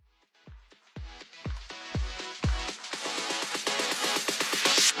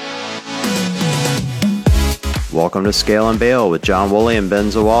Welcome to Scale and Bale with John Woolley and Ben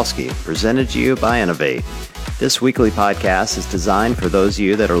Zawalski, presented to you by Innovate. This weekly podcast is designed for those of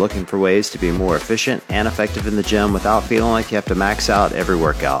you that are looking for ways to be more efficient and effective in the gym without feeling like you have to max out every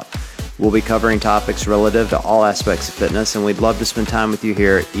workout. We'll be covering topics relative to all aspects of fitness, and we'd love to spend time with you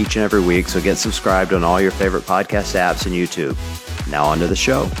here each and every week, so get subscribed on all your favorite podcast apps and YouTube. Now on to the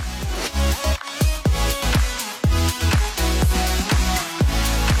show.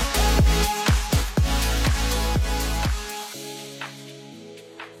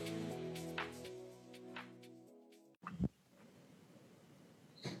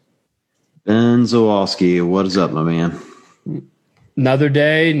 Ben Zawalski, what is up, my man? Another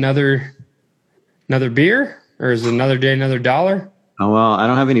day, another beer? Or is it another day, another dollar? Oh, well, I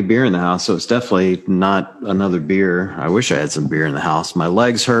don't have any beer in the house, so it's definitely not another beer. I wish I had some beer in the house. My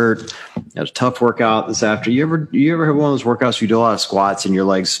legs hurt. I had a tough workout this afternoon. You ever have one of those workouts where you do a lot of squats and your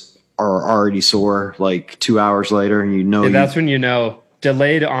legs are already sore like 2 hours later, and that's when you know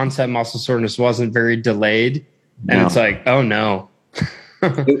delayed onset muscle soreness wasn't very delayed, and It's like, oh no.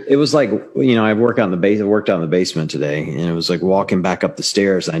 It was like, I worked out in the basement today, and it was like walking back up the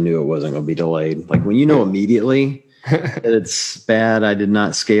stairs. I knew it wasn't going to be delayed. Like when immediately that it's bad. I did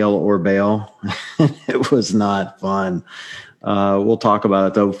not scale or bail. It was not fun. We'll talk about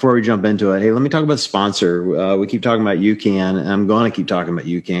it though. Before we jump into it, hey, let me talk about the sponsor. We keep talking about UCAN, and I'm going to keep talking about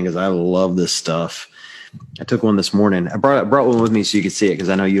UCAN because I love this stuff. I took one this morning. I brought one with me so you could see it because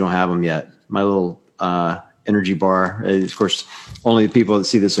I know you don't have them yet. My little energy bar. Of course, only the people that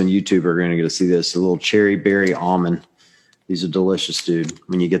see this on YouTube are going to get to see this. A little cherry berry almond. These are delicious, dude.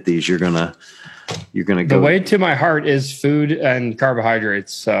 When you get these, you're gonna go. The way to my heart is food and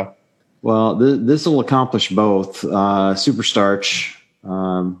carbohydrates. So, well, this will accomplish both. Super starch,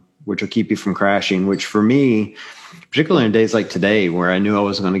 which will keep you from crashing. Which for me, particularly in days like today, where I knew I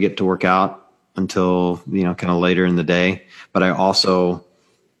wasn't going to get to work out until kind of later in the day, but I also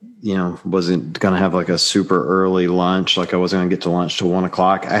wasn't going to have like a super early lunch. Like I wasn't going to get to lunch till 1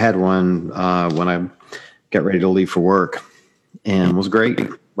 o'clock. I had one when I got ready to leave for work, and it was great.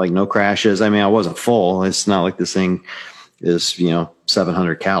 Like no crashes. I mean, I wasn't full. It's not like this thing is,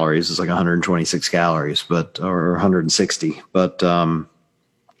 700 calories. It's like 126 calories, or 160. But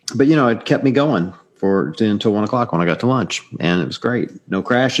it kept me going until 1 o'clock when I got to lunch, and it was great. No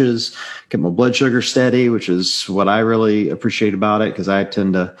crashes, kept my blood sugar steady, which is what I really appreciate about it. Cause I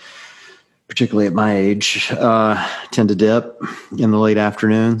tend to, particularly at my age, tend to dip in the late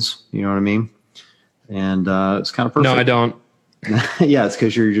afternoons. You know what I mean? And, it's kind of perfect. No, I don't. Yeah. It's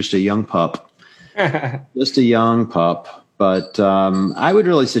cause you're just a young pup, just a young pup. But, I would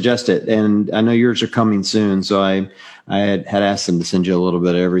really suggest it. And I know yours are coming soon. So I had asked them to send you a little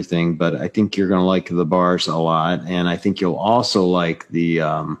bit of everything, but I think you're going to like the bars a lot. And I think you'll also like the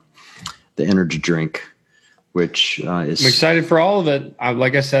energy drink, which is... I'm excited for all of it.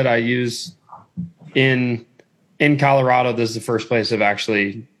 Like I said, I use in Colorado, this is the first place I've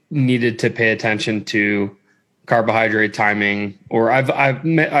actually needed to pay attention to carbohydrate timing, or I've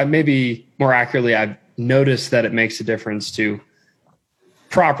maybe more accurately, I've noticed that it makes a difference to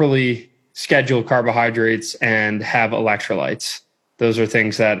properly schedule carbohydrates and have electrolytes. Those are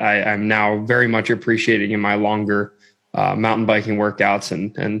things that I'm now very mumuch appreciating in my longer mountain biking workouts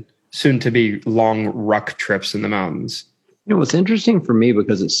and soon to be long ruck trips in the mountains. What's interesting for me,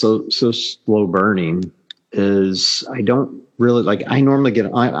 because it's so slow burning, is I don't really I normally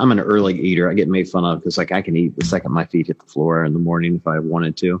I'm an early eater. I get made fun of because I can eat the second my feet hit the floor in the morning if I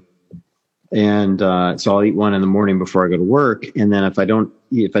wanted to. And so I'll eat one in the morning before I go to work. And then if I don't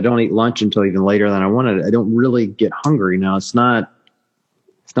eat lunch until even later than I wanted, I don't really get hungry. Now it's not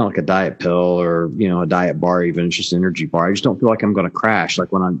like a diet pill or, a diet bar, even. It's just an energy bar. I just don't feel like I'm going to crash.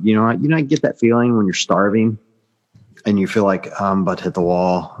 Like when I get that feeling when you're starving and you feel like I'm about to hit the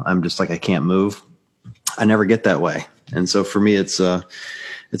wall. I'm just like, I can't move. I never get that way. And so for me, it's a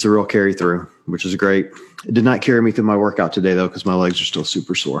real carry through, which is great. It did not carry me through my workout today though, because my legs are still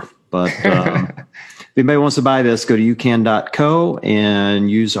super sore. But if anybody wants to buy this, go to ucan.co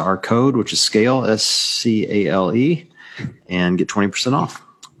and use our code, which is SCALE, SCALE, and get 20% off,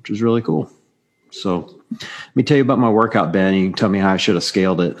 which is really cool. So let me tell you about my workout, Ben. You can tell me how I should have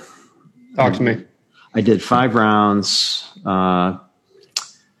scaled it. Talk to me. I did 5 rounds. What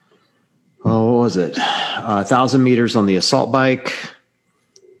was it? 1,000 meters on the assault bike,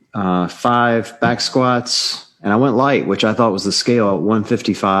 5 back squats, and I went light, which I thought was the scale at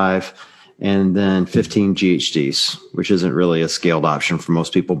 155, and then 15 GHDs, which isn't really a scaled option for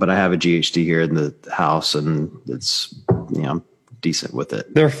most people, but I have a GHD here in the house, and it's, I'm decent with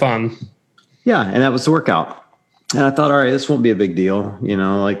it. They're fun. Yeah, and that was the workout. And I thought, all right, this won't be a big deal.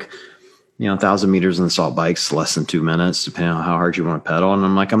 1,000 meters in the assault bike's less than 2 minutes, depending on how hard you want to pedal. And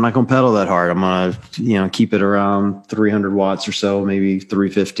I'm like, I'm not going to pedal that hard. I'm going to, keep it around 300 watts or so, maybe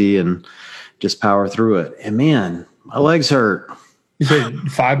 350, and just power through it. And man, my legs hurt. You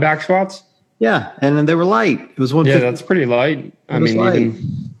said 5 back squats? Yeah. And then they were light. It was 150. Yeah, that's pretty light.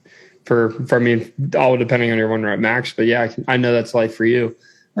 Even for me, all depending on your 1 rep max. But yeah, I know that's light for you.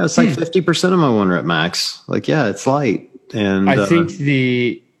 Yeah, it's like 50% of my 1 rep max. Like, yeah, it's light. And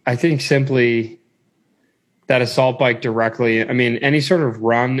I think simply that assault bike directly, any sort of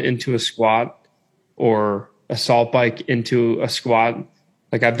run into a squat or assault bike into a squat.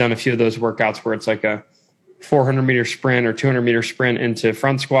 Like I've done a few of those workouts where it's like a 400 meter sprint or 200 meter sprint into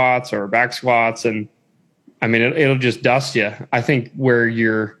front squats or back squats. And it'll just dust you. I think where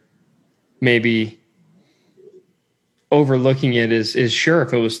you're maybe overlooking it is sure,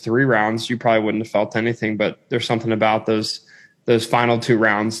 if it was 3 rounds, you probably wouldn't have felt anything, but there's something about those final 2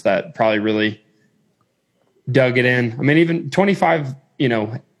 rounds that probably really dug it in. Even 25,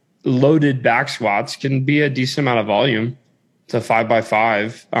 loaded back squats can be a decent amount of volume. It's a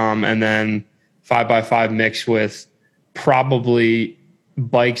 5x5. And then 5x5 mixed with probably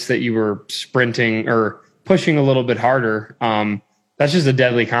bikes that you were sprinting or pushing a little bit harder. That's just a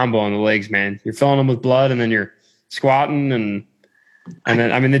deadly combo on the legs, man. You're filling them with blood and then you're squatting and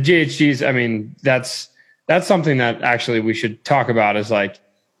then the GHDs, that's something that actually we should talk about is like,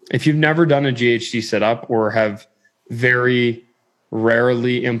 if you've never done a GHD setup or have very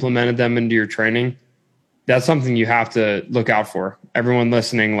rarely implemented them into your training, that's something you have to look out for. Everyone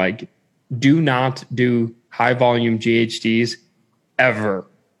listening, like, do not do high volume GHDs ever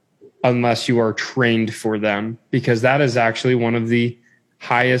unless you are trained for them, because that is actually one of the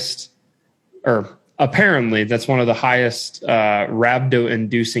highest, or apparently that's one of the highest rhabdo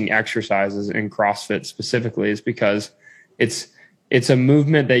inducing exercises in CrossFit specifically, is because it's a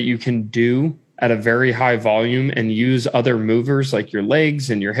movement that you can do at a very high volume and use other movers like your legs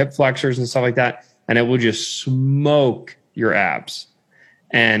and your hip flexors and stuff like that. And it will just smoke your abs.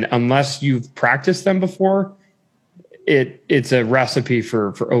 And unless you've practiced them before, it's a recipe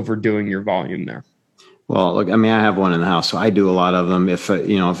for overdoing your volume there. Well, look, I have one in the house, so I do a lot of them. If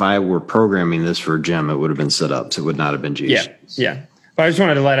I were programming this for a gym, it would have been sit-ups. It would not have been GHDs. Yeah. But I just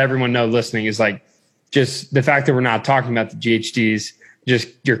wanted to let everyone know listening is like, just the fact that we're not talking about the GHDs, just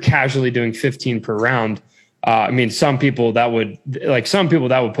you're casually doing 15 per round. Some people that would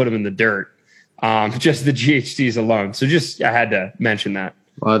put them in the dirt, just the GHDs alone. So I had to mention that.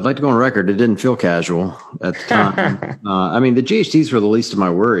 Well, I'd like to go on record. It didn't feel casual at the time. The GHDs were the least of my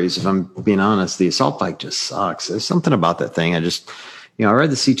worries. If I'm being honest, the assault bike just sucks. There's something about that thing. I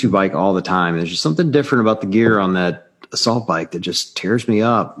ride the C2 bike all the time. There's just something different about the gear on that assault bike that just tears me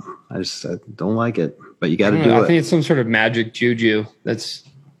up. I don't like it, but you got to do it. I think it's some sort of magic juju that's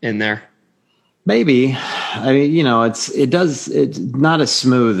in there. Maybe. It's not as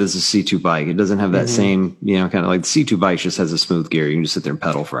smooth as a C2 bike. It doesn't have that same, kind of like the C2 bike just has a smooth gear. You can just sit there and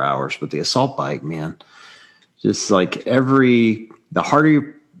pedal for hours. But the assault bike, man, just like the harder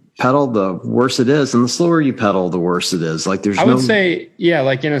you pedal, the worse it is. And the slower you pedal, the worse it is. Like I would say,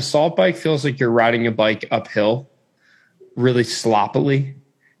 like an assault bike feels like you're riding a bike uphill really sloppily.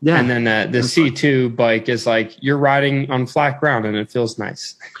 Yeah. And then the C2 bike is like you're riding on flat ground and it feels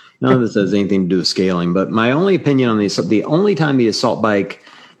nice. None of this has anything to do with scaling, but my only opinion on the only time the assault bike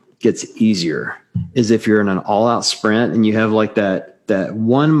gets easier is if you're in an all-out sprint and you have like that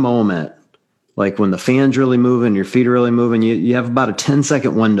one moment, like when the fan's really moving, your feet are really moving, you have about a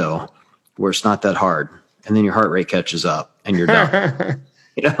 10-second window where it's not that hard, and then your heart rate catches up and you're done.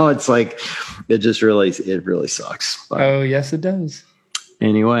 It's like it really sucks. But oh, yes, it does.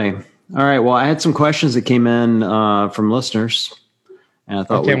 Anyway, all right. Well, I had some questions that came in from listeners. And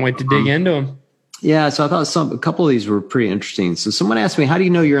I can't wait to dig into them. Yeah, so I thought a couple of these were pretty interesting. So someone asked me, how do you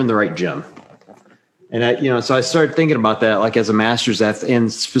know you're in the right gym? And so I started thinking about that, like as a master's athlete,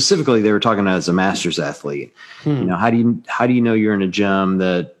 and specifically they were talking about as a master's athlete. How do you know you're in a gym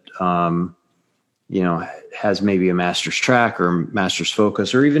that, has maybe a master's track or master's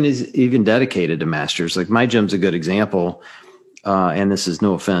focus, or even dedicated to masters? Like my gym's a good example. And this is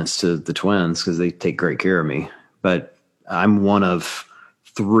no offense to the twins because they take great care of me, but I'm one of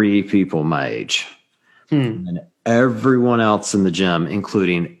 3 people my age. And everyone else in the gym,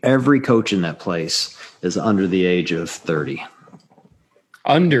 including every coach in that place, is under the age of 30.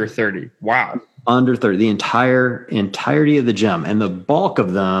 Under 30. Wow. Under 30. The entirety of the gym. And the bulk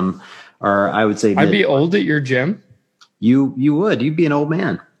of them are, I would say, I'd be old at your gym. You would. You'd be an old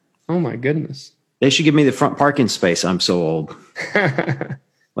man. Oh my goodness. They should give me the front parking space. I'm so old.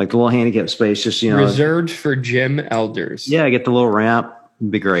 Like the little handicap space, just, reserved for gym elders. Yeah, get the little ramp. It'd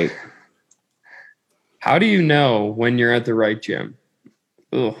be great. How do you know when you're at the right gym?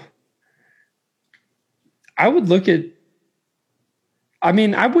 Ugh. I would look at, I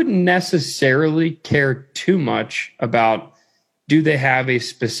mean, I wouldn't necessarily care too much about, do they have a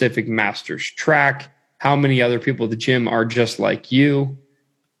specific master's track? How many other people at the gym are just like you?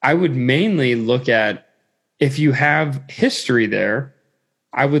 I would mainly look at, if you have history there,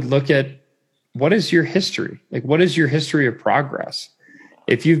 I would look at, what is your history? Like, what is your history of progress?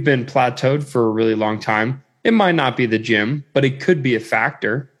 If you've been plateaued for a really long time, it might not be the gym, but it could be a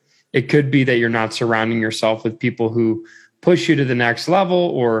factor. It could be that you're not surrounding yourself with people who push you to the next level,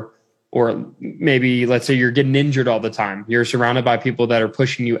 or maybe, let's say, you're getting injured all the time. You're surrounded by people that are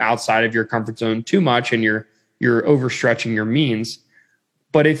pushing you outside of your comfort zone too much, and you're overstretching your means.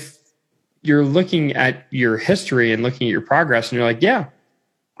 But if you're looking at your history and looking at your progress, and you're like, yeah,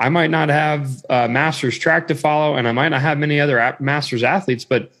 I might not have a master's track to follow, and I might not have many other master's athletes,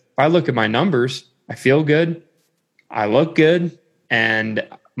 but if I look at my numbers, I feel good, I look good, and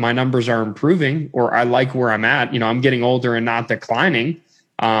my numbers are improving, or I like where I'm at. I'm getting older and not declining.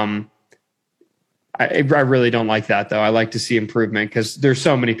 I really don't like that, though. I like to see improvement, because there's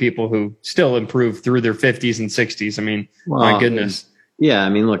so many people who still improve through their 50s and 60s. I mean, my goodness. Yeah, I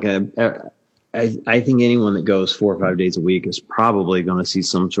mean, look, I think anyone that goes 4 or 5 days a week is probably going to see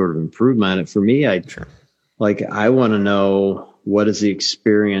some sort of improvement. For me, I want to know, what is the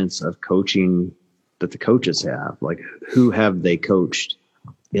experience of coaching that the coaches have? Like, who have they coached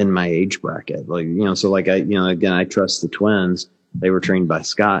in my age bracket? Like, again, I trust the twins. They were trained by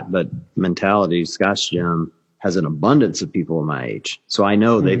Scott, but mentality, Scott's gym has an abundance of people in my age. So I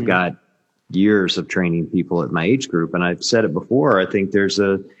know they've got years of training people at my age group. And I've said it before, I think there is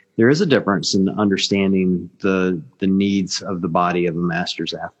a difference in understanding the needs of the body of a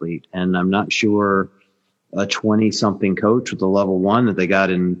master's athlete. And I'm not sure a 20-something coach with a level 1 that they got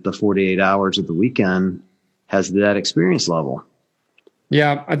in the 48 hours of the weekend has that experience level.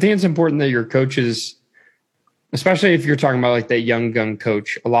 Yeah, I think it's important that your coaches, especially if you're talking about like that young gun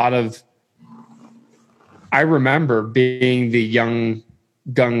coach, I remember being the young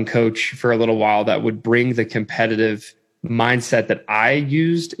gun coach for a little while that would bring the competitive mindset that I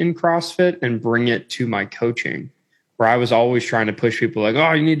used in CrossFit and bring it to my coaching, where I was always trying to push people like,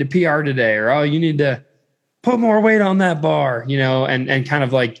 oh, you need to PR today, or, oh, you need to put more weight on that bar, and kind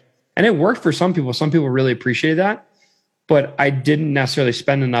of like, and it worked for some people. Some people really appreciated that, but I didn't necessarily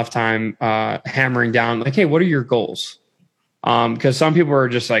spend enough time hammering down like, hey, what are your goals? Because some people are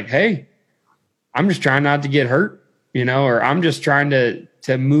just like, hey, I'm just trying not to get hurt, or I'm just trying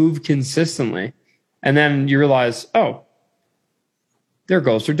to move consistently. And then you realize, oh, their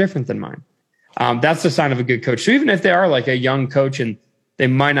goals are different than mine. That's the sign of a good coach. So even if they are like a young coach and they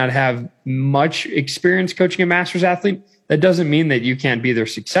might not have much experience coaching a master's athlete, that doesn't mean that you can't be their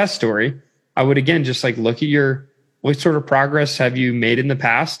success story. I would, again, just like look at what sort of progress have you made in the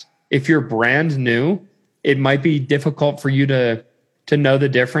past? If you're brand new, it might be difficult for you to know the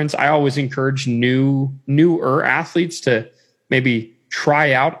difference. I always encourage newer athletes to maybe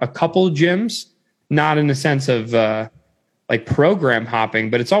try out a couple of gyms, not in the sense of like program hopping,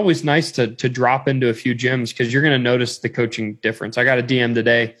 but it's always nice to drop into a few gyms, because you're going to notice the coaching difference. I got a DM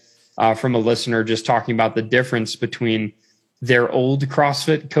today from a listener just talking about the difference between their old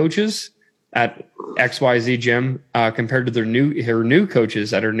CrossFit coaches at XYZ gym compared to her new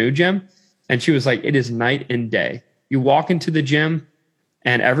coaches at her new gym. And she was like, it is night and day. You walk into the gym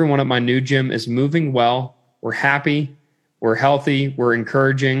and everyone at my new gym is moving well. We're happy. We're healthy. We're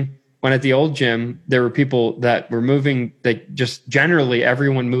encouraging. When at the old gym, there were people that were moving, that just generally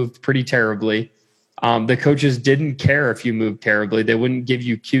everyone moved pretty terribly. The coaches didn't care if you moved terribly. They wouldn't give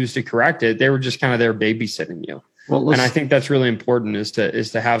you cues to correct it. They were just kind of there babysitting you. And I think that's really important, is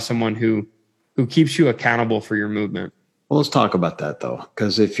to have someone who keeps you accountable for your movement. Well, let's talk about that though.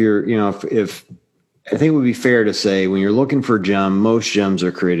 Because if you're, if I think it would be fair to say, when you're looking for a gym, most gyms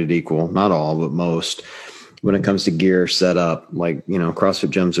are created equal, not all, but most. When it comes to gear setup, like, CrossFit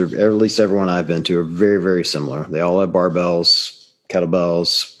gyms are, at least everyone I've been to, are very, very similar. They all have barbells,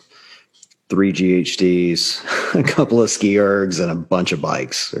 kettlebells, 3 GHDs, a couple of ski ergs, and a bunch of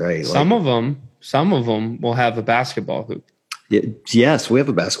bikes, right? Some of them will have a basketball hoop. Yes, we have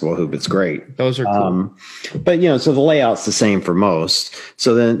a basketball hoop. It's great. Those are cool. But, so the layout's the same for most.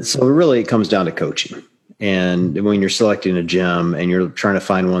 So really it comes down to coaching. And when you're selecting a gym and you're trying to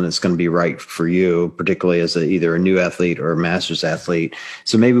find one that's going to be right for you, particularly as either a new athlete or a master's athlete.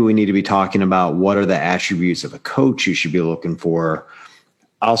 So maybe we need to be talking about, what are the attributes of a coach you should be looking for.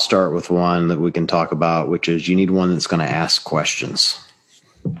 I'll start with one that we can talk about, which is, you need one that's going to ask questions.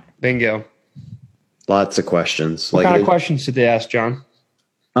 Bingo. Lots of questions. What kind of questions did they ask, John?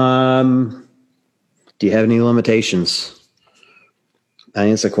 Do you have any limitations? I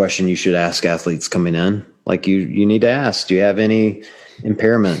think it's a question you should ask athletes coming in. Like you need to ask, do you have any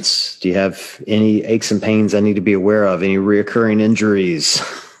impairments? Do you have any aches and pains I need to be aware of? Any reoccurring injuries?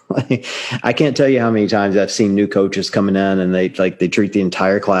 I can't tell you how many times I've seen new coaches coming in and they treat the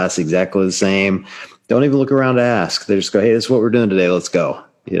entire class exactly the same. Don't even look around to ask. They just go, hey, this is what we're doing today. Let's go.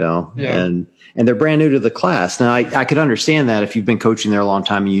 And they're brand new to the class. Now I could understand that if you've been coaching there a long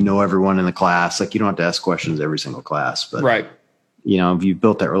time and you know everyone in the class, like you don't have to ask questions every single class, but right. If you've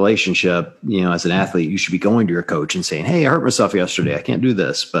built that relationship, as an athlete, you should be going to your coach and saying, hey, I hurt myself yesterday. I can't do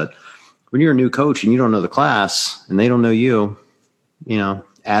this. But when you're a new coach and you don't know the class and they don't know you,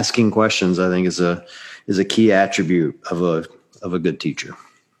 asking questions, I think is a key attribute of a good teacher.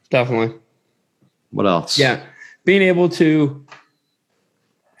 Definitely. What else? Yeah. Being able to,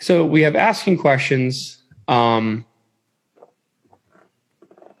 so we have asking questions. I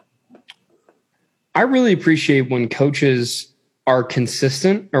really appreciate when coaches are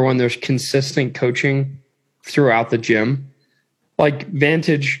consistent, or when there's consistent coaching throughout the gym, like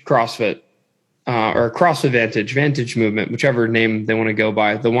Vantage CrossFit, or CrossFit Vantage Movement, whichever name they want to go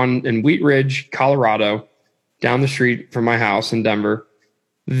by. The one in Wheat Ridge, Colorado, down the street from my house in Denver.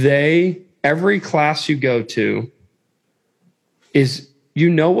 Every class you go to is,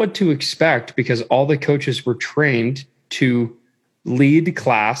 what to expect, because all the coaches were trained to lead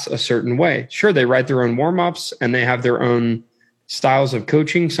class a certain way. Sure, they write their own warm-ups and they have their own styles of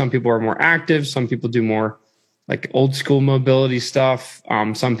coaching. Some people are more active. Some people do more like old school mobility stuff.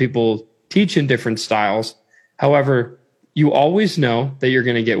 Some people teach in different styles. However, you always know that you're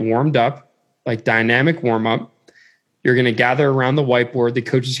going to get warmed up, like dynamic warm up. You're going to gather around the whiteboard. The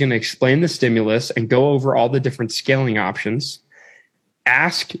coach is going to explain the stimulus and go over all the different scaling options.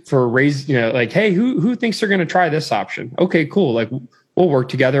 Ask for a raise, like, hey, who thinks they're going to try this option? Okay, cool. Like, we'll work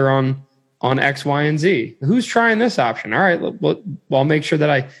together on X, Y, and Z. Who's trying this option? All right, well, I'll make sure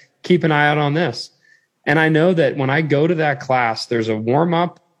that I keep an eye out on this. And I know that when I go to that class, there's a warm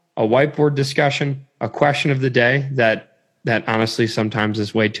up, a whiteboard discussion, a question of the day that honestly sometimes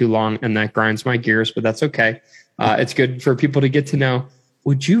is way too long and that grinds my gears, but that's okay. It's good for people to get to know,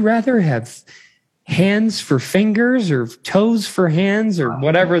 would you rather have hands for fingers or toes for hands or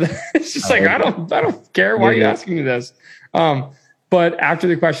whatever? It's just like, I don't care. Why are you asking me this? But after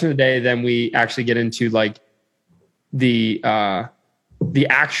the question of the day, then we actually get into like the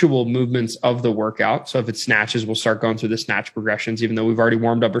actual movements of the workout. So if it's snatches, we'll start going through the snatch progressions, even though we've already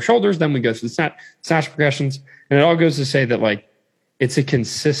warmed up our shoulders, then we go through the snatch progressions. And it all goes to say that like, it's a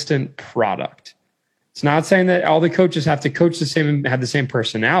consistent product. It's not saying that all the coaches have to coach the same and have the same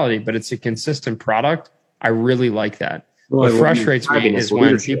personality, but it's a consistent product. I really like that. What frustrates me is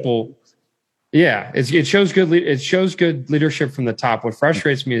when people, it shows good leadership from the top. What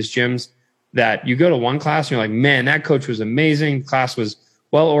frustrates me is gyms that you go to one class and you're like, man, that coach was amazing. Class was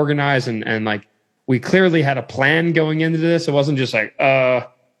well organized and like we clearly had a plan going into this. It wasn't just like,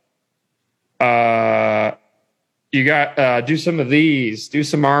 you got do some of these, do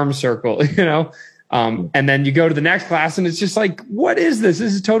some arm circle, and then you go to the next class and it's just like, what is this?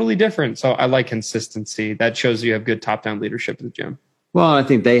 This is totally different. So I like consistency. That shows you have good top-down leadership at the gym. Well, I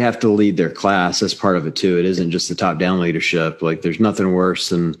think they have to lead their class as part of it too. It isn't just the top-down leadership. Like there's nothing worse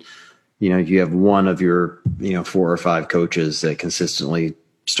than, if you have one of your, 4 or 5 coaches that consistently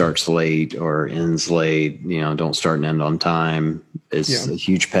starts late or ends late, don't start and end on time. It's a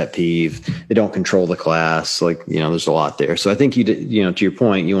huge pet peeve. They don't control the class. Like, there's a lot there. So I think to your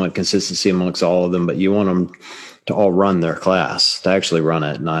point, you want consistency amongst all of them, but you want them to all run their class, to actually run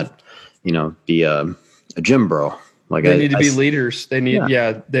it, not, be a gym bro. Like they need to be leaders. They need,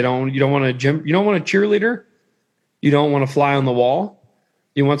 you don't want a cheerleader. You don't want to fly on the wall.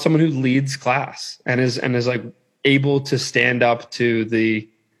 You want someone who leads class and is like able to stand up to the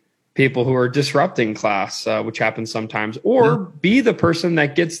people who are disrupting class, which happens sometimes, or be the person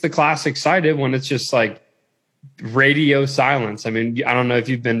that gets the class excited when it's just like radio silence. I mean, I don't know if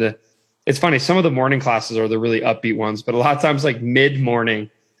you've been to, it's funny. Some of the morning classes are the really upbeat ones, but a lot of times like mid morning,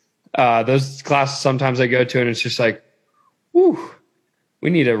 those classes sometimes I go to and it's just like, whew, we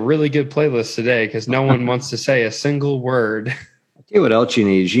need a really good playlist today because no one wants to say a single word. I tell you what else you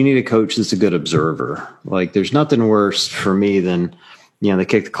need is you need a coach that's a good observer. Like there's nothing worse for me than, they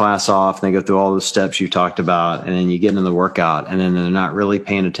kick the class off and they go through all the steps you talked about. And then you get into the workout and then they're not really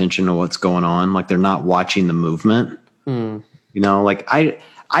paying attention to what's going on. Like they're not watching the movement. Like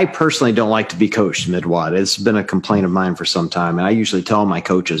I personally don't like to be coached mid-WOD. It's been a complaint of mine for some time. And I usually tell my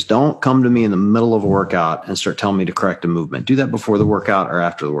coaches, don't come to me in the middle of a workout and start telling me to correct a movement. Do that before the workout or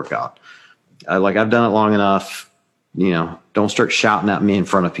after the workout. I've done it long enough. Don't start shouting at me in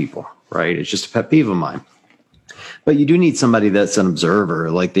front of people. right? It's just a pet peeve of mine. But you do need somebody that's an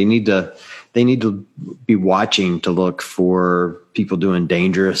observer. Like they need to be watching to look for people doing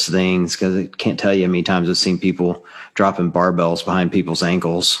dangerous things, because I can't tell you how many times I've seen people dropping barbells behind people's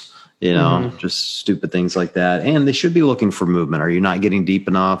ankles, just stupid things like that. And they should be looking for movement. Are you not getting deep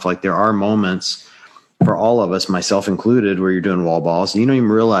enough? Like there are moments for all of us, myself included, where you're doing wall balls and you don't even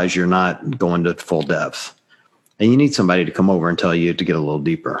realize you're not going to full depth. And you need somebody to come over and tell you to get a little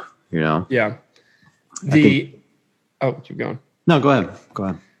deeper, Yeah. Keep going. No, go ahead.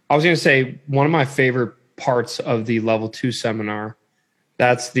 I was going to say one of my favorite parts of the level 2 seminar,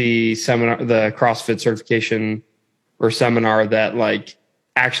 that's the seminar, the CrossFit certification or seminar that like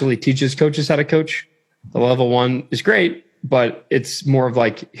actually teaches coaches how to coach. The level 1 is great, but it's more of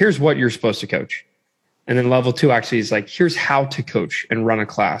like, here's what you're supposed to coach. And then level 2 actually is like, here's how to coach and run a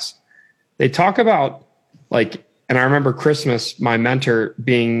class. They talk about like, and I remember Christmas, my mentor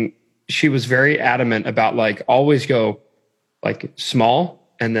she was very adamant about like, always go like small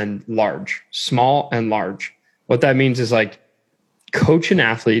and then large, small and large. What that means is like coach an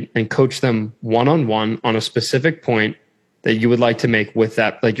athlete and coach them one-on-one on a specific point that you would like to make with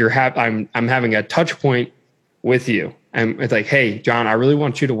that. Like I'm having a touch point with you. And it's like, hey, John, I really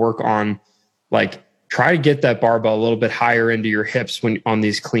want you to work on like, try to get that barbell a little bit higher into your hips when on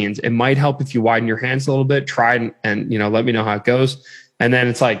these cleans. It might help if you widen your hands a little bit, try and let me know how it goes. And then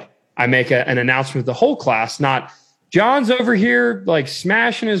it's like, I make an announcement with the whole class, not John's over here like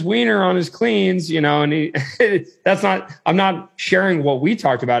smashing his wiener on his cleans, and I'm not sharing what we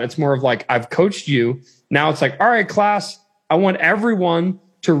talked about. It's more of like, I've coached you. Now it's like, all right, class, I want everyone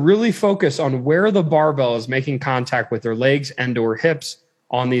to really focus on where the barbell is making contact with their legs and or hips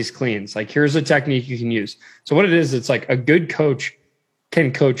on these cleans. Like, here's a technique you can use. So what it is, it's like a good coach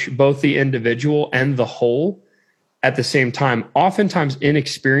can coach both the individual and the whole at the same time. Oftentimes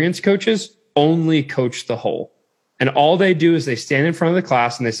inexperienced coaches only coach the whole. And all they do is they stand in front of the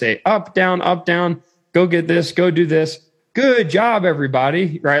class and they say, up, down, go get this, go do this. Good job,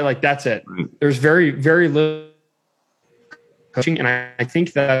 everybody. Right? Like that's it. There's very, very little coaching. And I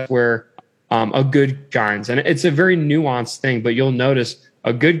think that's where a good shines. And it's a very nuanced thing, but you'll notice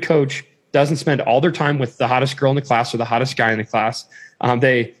a good coach doesn't spend all their time with the hottest girl in the class or the hottest guy in the class.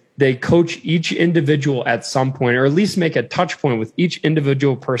 They coach each individual at some point, or at least make a touch point with each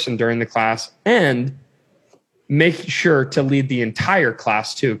individual person during the class, and make sure to lead the entire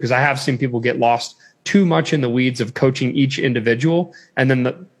class too. Because I have seen people get lost too much in the weeds of coaching each individual. And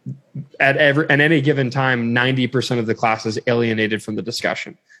then at any given time, 90% of the class is alienated from the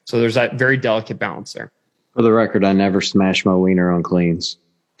discussion. So there's that very delicate balance there. For the record, I never smash my wiener on cleans,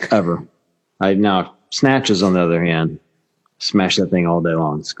 ever. Now snatches, on the other hand, smash that thing all day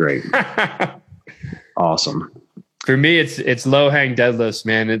long. It's great. Awesome. For me, it's low hang deadlifts,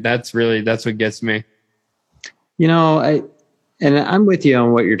 man. That's what gets me. I'm with you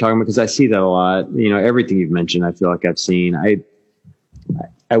on what you're talking about, because I see that a lot. Everything you've mentioned, I feel like I've seen.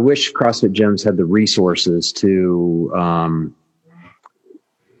 I wish CrossFit gyms had the resources to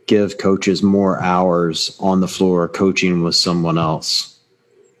give coaches more hours on the floor coaching with someone else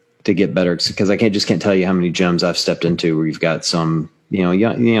to get better. Because I can't tell you how many gyms I've stepped into where you've got some,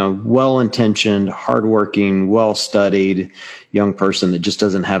 well-intentioned, hardworking, well-studied young person that just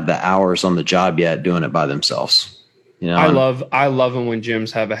doesn't have the hours on the job yet doing it by themselves. I love them when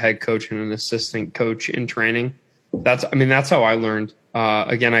gyms have a head coach and an assistant coach in training. That's how I learned.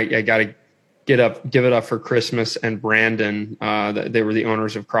 Again, I got to give it up for Christmas and Brandon. They were the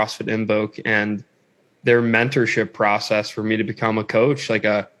owners of CrossFit Invoke, and their mentorship process for me to become a coach, like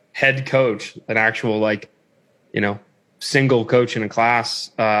a head coach, an actual single coach in a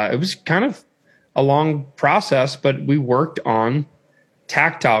class. It was kind of a long process, but we worked on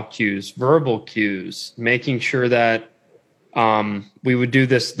tactile cues, verbal cues, making sure that we would do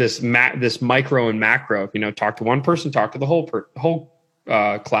this micro and macro. Talk to one person, talk to the whole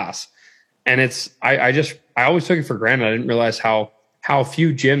class. And I always took it for granted. I didn't realize how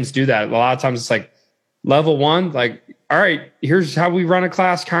few gyms do that. A lot of times it's like level 1, like, all right, here's how we run a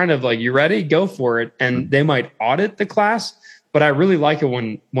class, kind of like, you ready? Go for it. And they might audit the class, but I really like it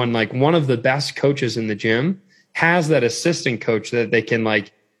when like one of the best coaches in the gym has that assistant coach that they can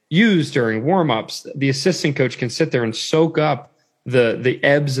like use during warm-ups. The assistant coach can sit there and soak up the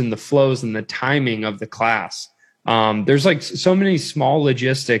ebbs and the flows and the timing of the class. There's like so many small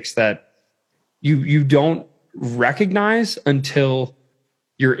logistics that you don't recognize until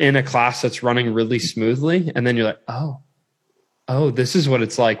you're in a class that's running really smoothly. And then you're like, oh, this is what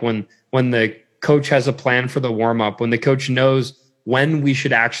it's like when the coach has a plan for the warm up, when the coach knows when we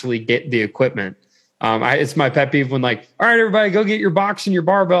should actually get the equipment. It's my pet peeve when like, all right, everybody go get your box and your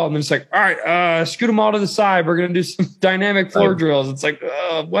barbell. And then it's like, all right, scoot them all to the side. We're going to do some dynamic floor drills. It's like,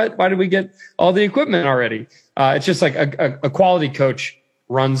 what? Why did we get all the equipment already? It's just like a quality coach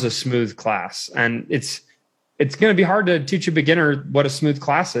runs a smooth class. And it's going to be hard to teach a beginner what a smooth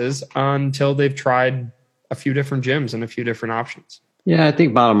class is until they've tried a few different gyms and a few different options. Yeah, I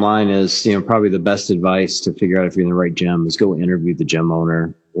think bottom line is, probably the best advice to figure out if you're in the right gym is go interview the gym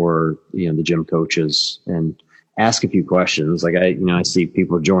owner or, the gym coaches and ask a few questions. Like I see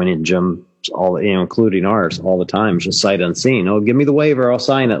people joining gyms all, including ours all the time, just sight unseen. Oh, give me the waiver. I'll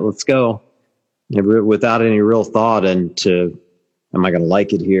sign it. Let's go. Without any real thought into, am I going to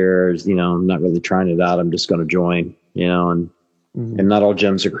like it here? I'm not really trying it out. I'm just going to join, and not all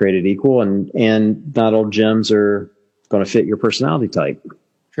gyms are created equal and not all gyms are going to fit your personality type.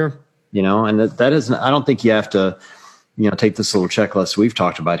 Sure. And that isn't, I don't think you have to, take this little checklist we've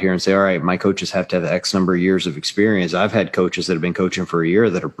talked about here and say, all right, my coaches have to have X number of years of experience. I've had coaches that have been coaching for a year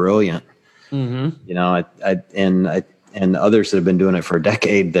that are brilliant, and others that have been doing it for a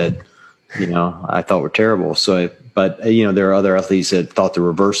decade that, I thought were terrible. So, but there are other athletes that thought the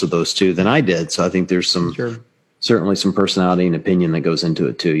reverse of those two than I did. So I think there's certainly some personality and opinion that goes into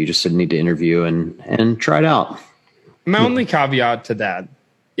it too. You just need to interview and try it out. My only caveat to that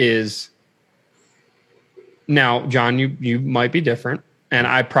is, now, John, you might be different, and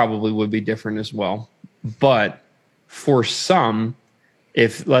I probably would be different as well. But for some,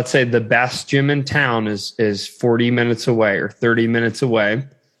 if let's say the best gym in town is 40 minutes away or 30 minutes away,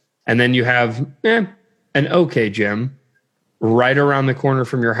 and then you have an okay gym right around the corner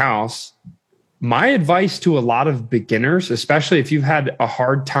from your house, my advice to a lot of beginners, especially if you've had a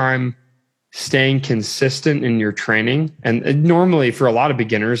hard time staying consistent in your training. And normally for a lot of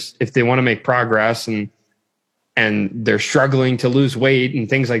beginners, if they want to make progress and they're struggling to lose weight and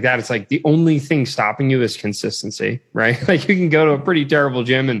things like that, it's like the only thing stopping you is consistency, right? Like you can go to a pretty terrible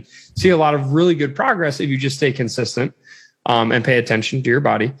gym and see a lot of really good progress if you just stay consistent and pay attention to your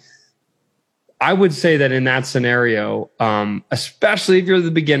body. I would say that in that scenario, especially if you're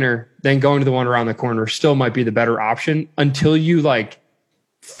the beginner, then going to the one around the corner still might be the better option until you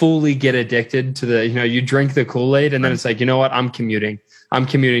fully get addicted to the, you drink the Kool-Aid and then it's like, you know what? I'm commuting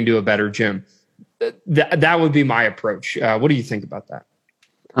to a better gym. That would be my approach. What do you think about that?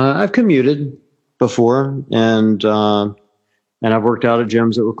 I've commuted before and I've worked out at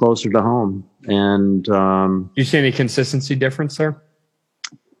gyms that were closer to home. And you see any consistency difference there?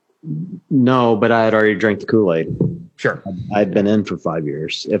 No, but I had already drank the Kool-Aid. Sure. I'd been in for 5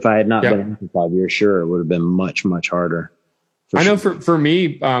 years. If I had not been in for 5 years, sure, it would have been much, much harder. I know for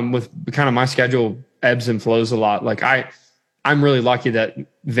me, with kind of my schedule ebbs and flows a lot. Like I'm really lucky that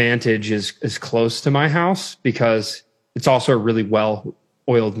Vantage is close to my house because it's also a really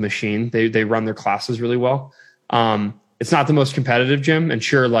well-oiled machine. They run their classes really well. It's not the most competitive gym. And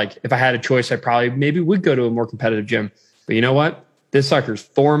sure, if I had a choice, I probably maybe would go to a more competitive gym. But you know what? This sucker's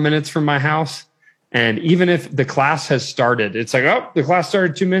 4 minutes from my house. And even if the class has started, it's like, oh, the class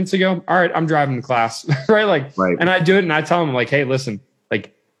started 2 minutes ago. All right, I'm driving to class, right? Right. And I do it and I tell them hey, listen,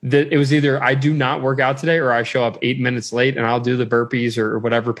 it was either I do not work out today or I show up 8 minutes late and I'll do the burpees or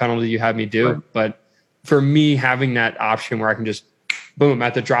whatever penalty you have me do. Right. But for me, having that option where I can just, boom,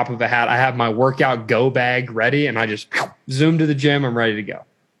 at the drop of a hat, I have my workout go bag ready and I just zoom to the gym. I'm ready to go.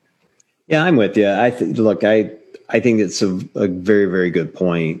 Yeah, I'm with you. I think it's a very, very good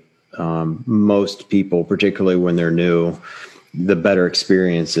point. Most people, particularly when they're new, the better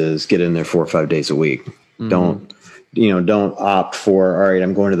experience is get in there 4 or 5 days a week. Mm-hmm. Don't opt for, all right,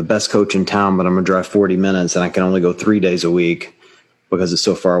 I'm going to the best coach in town, but I'm going to drive 40 minutes and I can only go 3 days a week because it's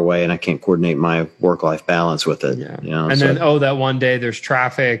so far away and I can't coordinate my work-life balance with it. Yeah. Then that one day there's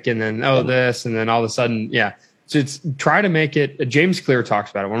traffic and then, this, and then all of a sudden, yeah. So it's try to make it, James Clear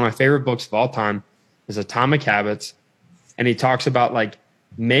talks about it. One of my favorite books of all time is Atomic Habits. And he talks about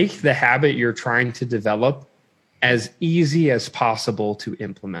make the habit you're trying to develop as easy as possible to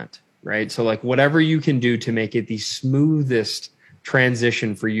implement, right? So whatever you can do to make it the smoothest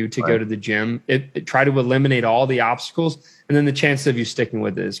transition for you to go to the gym, try to eliminate all the obstacles. And then the chance of you sticking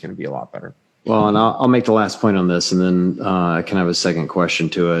with it is going to be a lot better. Well, and I'll make the last point on this and then I can have a second question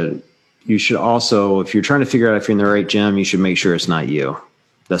to it. You should also, if you're trying to figure out if you're in the right gym, you should make sure it's not you.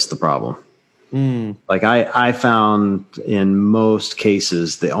 That's the problem. I found in most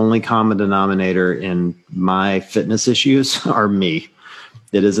cases, the only common denominator in my fitness issues are me.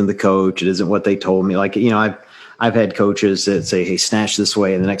 It isn't the coach. It isn't what they told me. I've had coaches that say, hey, snatch this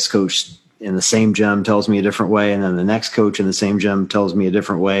way. And the next coach in the same gym tells me a different way. And then the next coach in the same gym tells me a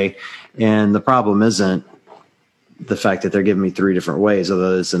different way. And the problem isn't the fact that they're giving me 3 different ways,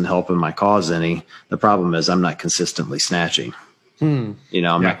 although this isn't helping my cause any. The problem is I'm not consistently snatching. I'm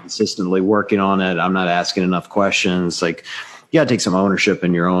not consistently working on it. I'm not asking enough questions. Like, you got to take some ownership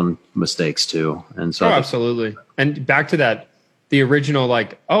in your own mistakes too. And so, absolutely. And back to that, the original,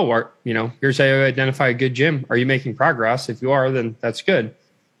 like, here's how you identify a good gym. Are you making progress? If you are, then that's good.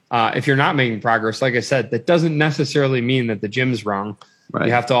 If you're not making progress, like I said, that doesn't necessarily mean that the gym's wrong. Right.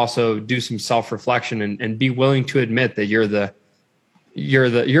 You have to also do some self-reflection and be willing to admit that you're the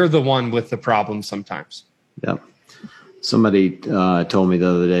one with the problem sometimes. Yep. Somebody told me the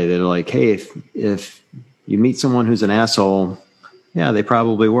other day, they're like, hey, if you meet someone who's an asshole, yeah, they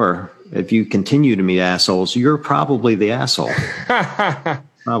probably were. If you continue to meet assholes, you're probably the asshole.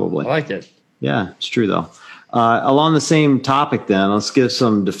 Probably. I like it. Yeah, it's true though. Along the same topic then, let's give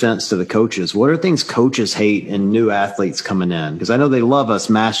some defense to the coaches. What are things coaches hate in new athletes coming in? Because I know they love us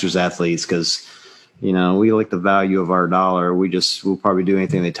masters athletes because, we like the value of our dollar. We'll probably do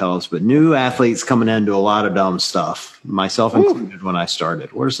anything they tell us. But new athletes coming in do a lot of dumb stuff, myself included when I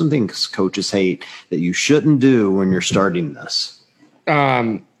started. What are some things coaches hate that you shouldn't do when you're starting this?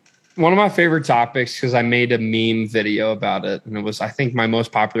 One of my favorite topics, because I made a meme video about it, and it was, I think, my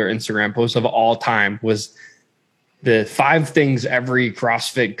most popular Instagram post of all time, was the 5 things every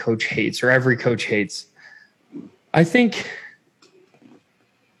CrossFit coach hates, or every coach hates. I think,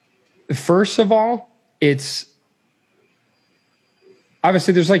 first of all, it's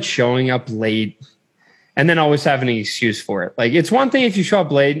obviously there's like showing up late and then always having an excuse for it. Like, it's one thing if you show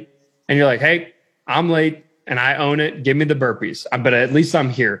up late and you're like, hey, I'm late and I own it. Give me the burpees, but at least I'm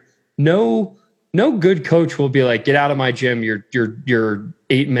here. No good coach will be like, get out of my gym. You're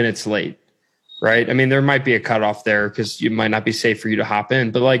 8 minutes late. Right. I mean, there might be a cutoff there because it might not be safe for you to hop in.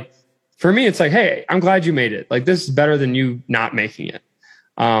 But like, for me, it's like, hey, I'm glad you made it. Like, this is better than you not making it.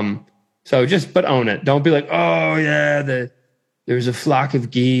 But own it. Don't be like, oh yeah, there was a flock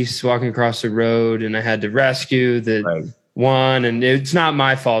of geese walking across the road and I had to rescue the one, and it's not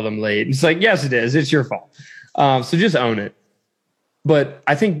my fault I'm late. It's like, yes, it is. It's your fault. So just own it. But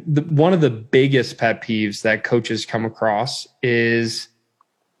I think one of the biggest pet peeves that coaches come across is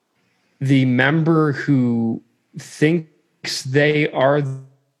the member who thinks they are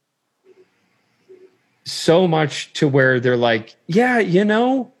so much to where they're like, yeah,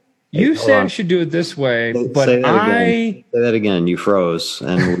 you say I should do it this way, but say that again. You froze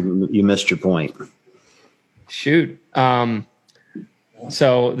and you missed your point. Shoot. So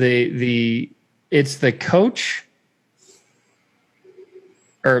it's the coach,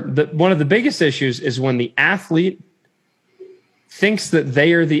 or one of the biggest issues is when the athlete thinks that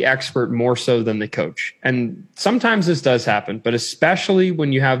they are the expert more so than the coach. And sometimes this does happen, but especially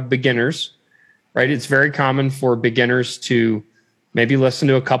when you have beginners, right? It's very common for beginners to maybe listen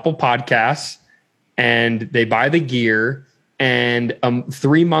to a couple podcasts and they buy the gear, and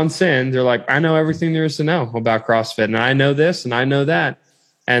 3 months in, they're like, I know everything there is to know about CrossFit, and I know this and I know that.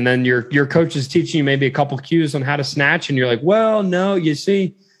 And then your coach is teaching you maybe a couple cues on how to snatch, and you're like, well, no, you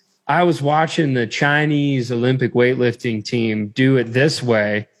see, I was watching the Chinese Olympic weightlifting team do it this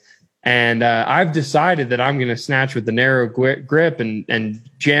way, and I've decided that I'm going to snatch with the narrow grip and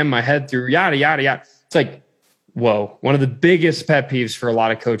jam my head through yada, yada, yada. It's like, whoa. One of the biggest pet peeves for a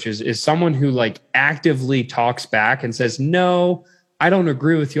lot of coaches is someone who like actively talks back and says, no, I don't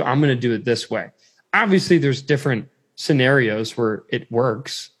agree with you. I'm going to do it this way. Obviously, there's different scenarios where it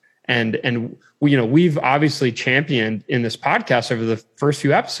works. And we've obviously championed in this podcast over the first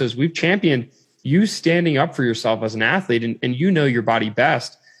few episodes, we've championed you standing up for yourself as an athlete and your body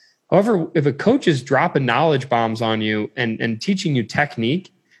best. However, if a coach is dropping knowledge bombs on you and teaching you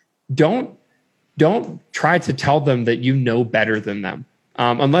technique, don't try to tell them that you know better than them.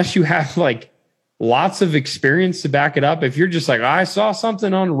 Unless you have like lots of experience to back it up. If you're just like, I saw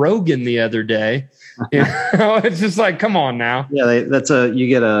something on Rogan the other day, it's just like, come on now. Yeah, you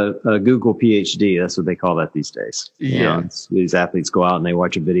get a Google PhD. That's what they call that these days. Yeah. These athletes go out and they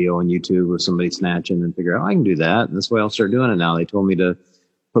watch a video on YouTube of somebody snatching and figure out, I can do that. And this way I'll start doing it now. They told me to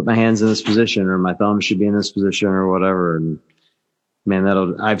put my hands in this position, or my thumb should be in this position, or whatever. And man,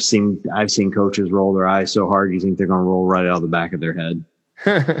 I've seen coaches roll their eyes so hard you think they're going to roll right out of the back of their head.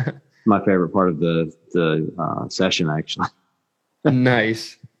 My favorite part of the session, actually.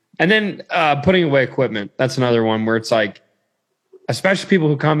 Nice. And then putting away equipment. That's another one where it's like, especially people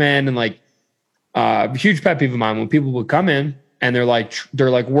who come in and like, huge pet peeve of mine when people will come in and they're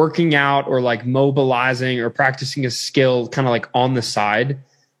like working out or like mobilizing or practicing a skill kind of like on the side.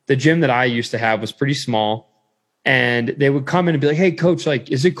 The gym that I used to have was pretty small. And they would come in and be like, hey, coach,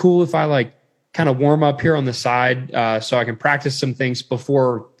 like, is it cool if I like kind of warm up here on the side so I can practice some things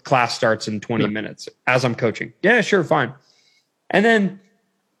before class starts in 20 minutes as I'm coaching. Yeah, sure, fine. And then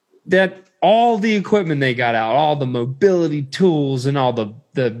that all the equipment they got out, all the mobility tools and all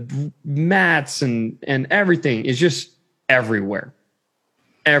the mats and everything is just everywhere.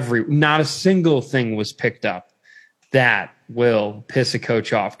 Not a single thing was picked up. That will piss a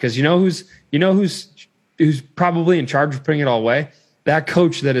coach off, because you know who's probably in charge of putting it all away? That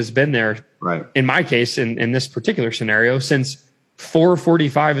coach that has been there, right? In my case, in this particular scenario, since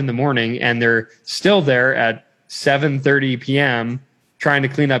 4:45 in the morning, and they're still there at 7:30 p.m. trying to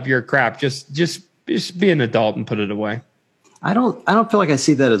clean up your crap. Just be an adult and put it away. I don't feel like I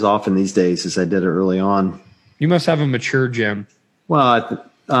see that as often these days as I did it early on. You must have a mature gym. Well,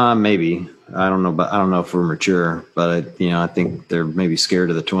 maybe. I don't know, but I don't know if we're mature, but I think they're maybe scared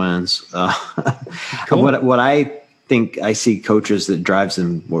of the twins. Cool. What I think I see coaches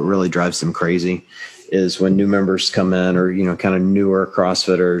what really drives them crazy is when new members come in, or, kind of newer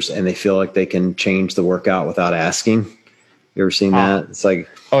CrossFitters, and they feel like they can change the workout without asking. You ever seen that? It's like,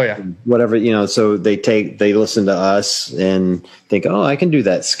 oh yeah, whatever, so they listen to us and think, oh, I can do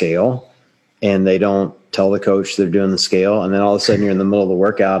that scale. And they don't tell the coach they're doing the scale. And then all of a sudden you're in the middle of the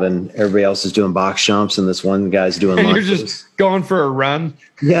workout and everybody else is doing box jumps and this one guy's doing and lunges. You're just going for a run.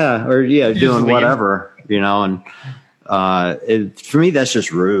 Yeah. Or doing whatever, and for me, that's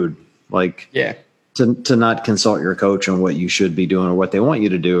just rude. Like, yeah, to not consult your coach on what you should be doing or what they want you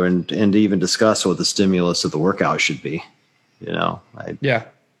to do, and to even discuss what the stimulus of the workout should be. I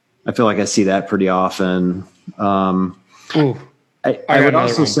feel like I see that pretty often. I would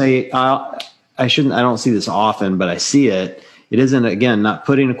also say, I don't see this often, but I see it. It isn't, again, not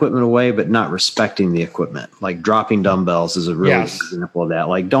putting equipment away, but not respecting the equipment. Like dropping dumbbells is a really good example of that.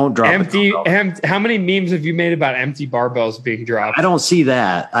 Like, don't drop how many memes have you made about empty barbells being dropped? I don't see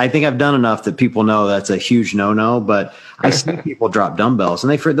that. I think I've done enough that people know that's a huge no-no, but I see people drop dumbbells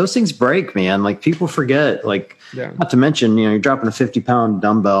and those things break, man. Like, people forget, not to mention, you're dropping a 50-pound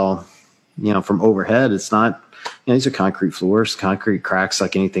dumbbell, from overhead. It's not, these are concrete floors, concrete cracks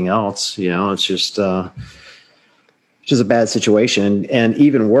like anything else. It's just a bad situation. And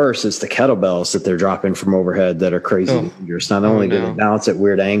even worse is the kettlebells that they're dropping from overhead that are crazy dangerous. Not only do they bounce at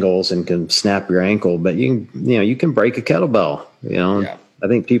weird angles and can snap your ankle, but you can break a kettlebell. I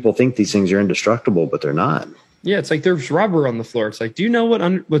think people think these things are indestructible, but they're not. Yeah, it's like there's rubber on the floor. It's like, do you know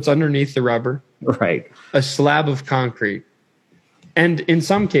what's underneath the rubber? Right. A slab of concrete. And in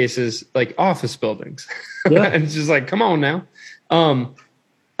some cases, like office buildings. Yeah. And it's just like, come on now.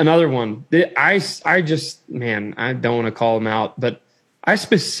 Another one. I don't want to call them out, but I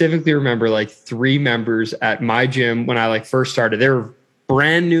specifically remember like 3 members at my gym when I first started. They were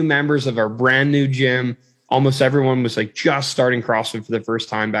brand new members of our brand new gym. Almost everyone was just starting CrossFit for the first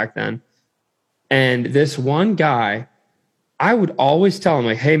time back then. And this one guy, I would always tell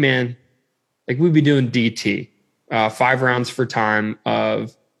him, hey man, we'd be doing DT, 5 rounds for time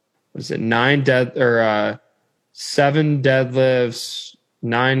of, 7 deadlifts,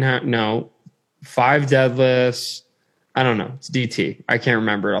 5 deadlifts. I don't know. It's DT. I can't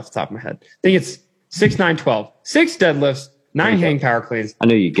remember it off the top of my head. I think it's 6, 9, 12. 6 deadlifts, 9 hang power cleans. I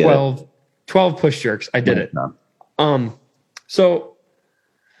know you get 12 push jerks. I did it. So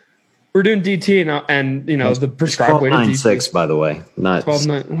we're doing DT and the prescribed way to DT. 6, by the way. Not 12,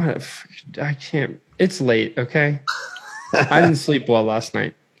 9. What? I can't. It's late. Okay. I didn't sleep well last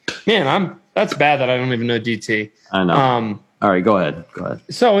night. Man, that's bad that I don't even know DT. I know. All right, go ahead.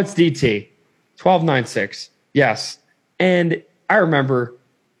 So it's DT, 12.96. Yes. And I remember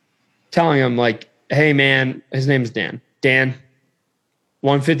telling him hey man, his name's Dan. Dan,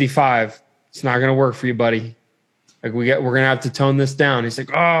 155. It's not going to work for you, buddy. We're going to have to tone this down. He's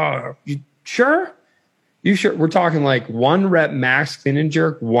like, oh, you sure? You sure? We're talking 1 rep max clean and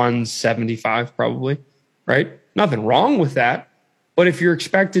jerk, 175 probably, right? Nothing wrong with that. But if you're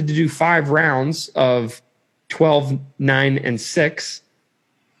expected to do 5 rounds of 12, 9, and 6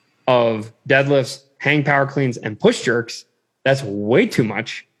 of deadlifts, hang power cleans, and push jerks, that's way too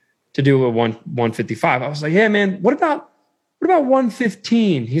much to do at 155. I was like, yeah, man, what about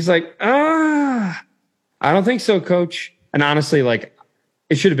 115? He's like, I don't think so, coach. And honestly,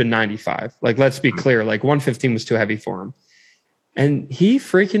 it should have been 95. Let's be clear, 115 was too heavy for him. And he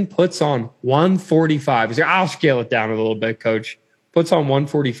freaking puts on 145. He's like, I'll scale it down a little bit, coach. Puts on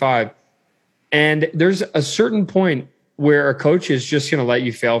 145. And there's a certain point where a coach is just going to let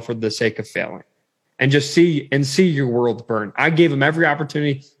you fail for the sake of failing and just see your world burn. I gave him every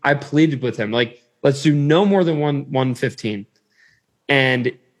opportunity. I pleaded with him, let's do no more than 115.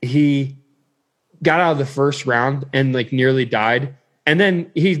 And he got out of the first round and nearly died. And then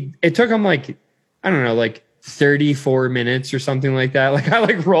it took him 34 minutes or something like that. Like I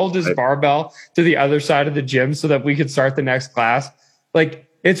like rolled his barbell to the other side of the gym so that we could start the next class. Like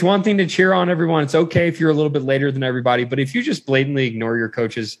it's one thing to cheer on everyone. It's okay if you're a little bit later than everybody, but if you just blatantly ignore your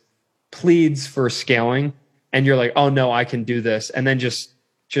coach's pleads for scaling and you're like, oh no, I can do this. And then just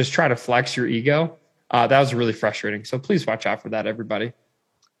try to flex your ego. That was really frustrating. So please watch out for that, everybody.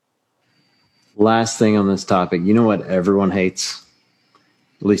 Last thing on this topic, you know what everyone hates?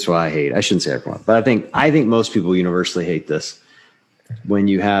 At least what I hate. I shouldn't say everyone, but I think most people universally hate this. When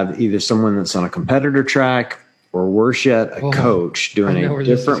you have either someone that's on a competitor track or worse yet, a coach doing a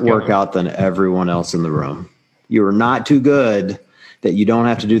different workout than everyone else in the room. You are not too good that you don't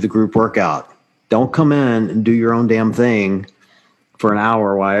have to do the group workout. Don't come in and do your own damn thing for an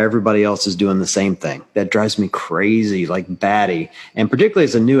hour while everybody else is doing the same thing. That drives me crazy, like batty. And particularly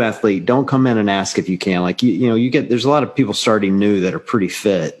as a new athlete, don't come in and ask if you can. Like, there's a lot of people starting new that are pretty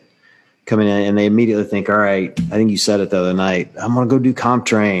fit coming in and they immediately think, all right, I think you said it the other night, I'm going to go do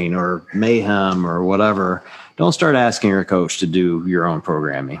CompTrain or Mayhem or whatever. Don't start asking your coach to do your own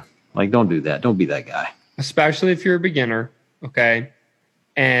programming. Like, don't do that. Don't be that guy. Especially if you're a beginner. Okay.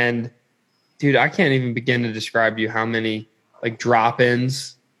 And dude, I can't even begin to describe to you how many like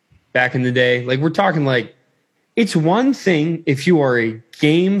drop-ins back in the day. Like we're talking like, it's one thing if you are a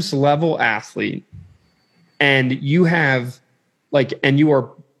games level athlete and you have like, and you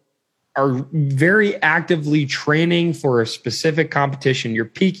are very actively training for a specific competition, your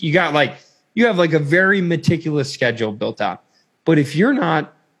peak, you have like a very meticulous schedule built out. But if you're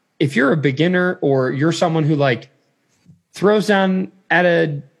a beginner or you're someone who like throws down at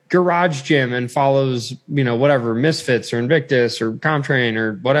a garage gym and follows, whatever, Misfits or Invictus or CompTrain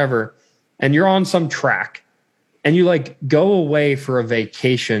or whatever, and you're on some track and you like go away for a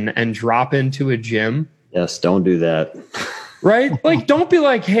vacation and drop into a gym. Yes, don't do that. Right? Like, don't be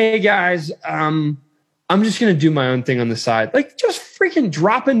like, hey guys, I'm just going to do my own thing on the side. Like, just freaking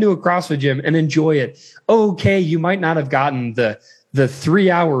drop into a CrossFit gym and enjoy it. Okay, you might not have gotten the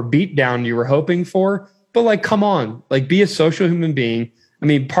 3-hour beatdown you were hoping for, but like, come on, like be a social human being. I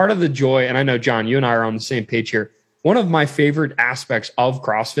mean, part of the joy, and I know, John, you and I are on the same page here. One of my favorite aspects of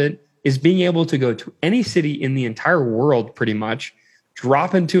CrossFit is being able to go to any city in the entire world, pretty much,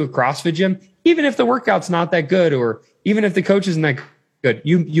 drop into a CrossFit gym, even if the workout's not that good, or even if the coach isn't that good.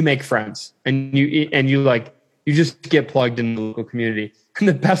 You make friends, and you just get plugged in the local community. And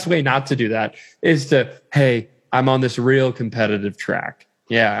the best way not to do that is to, hey, I'm on this real competitive track.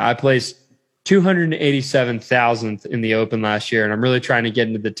 Yeah, I placed 287,000th in the Open last year, and I'm really trying to get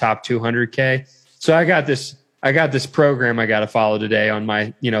into the top 200K. So I got this program I got to follow today on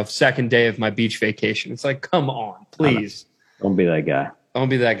my, second day of my beach vacation. It's like, come on, please. Don't be that guy. Don't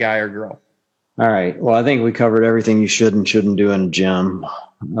be that guy or girl. All right. Well, I think we covered everything you should and shouldn't do in a gym.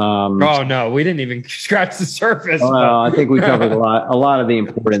 Oh no, we didn't even scratch the surface. Well, I think we covered a lot of the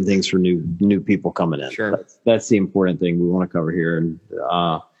important things for new people coming in. Sure. That's the important thing we want to cover here. And,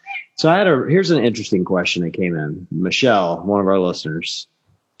 so here's an interesting question that came in. Michelle, one of our listeners,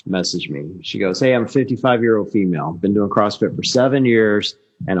 messaged me. She goes, hey, I'm a 55-year-old female, been doing CrossFit for 7 years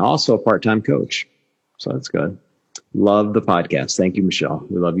and also a part-time coach. So that's good. Love the podcast. Thank you, Michelle.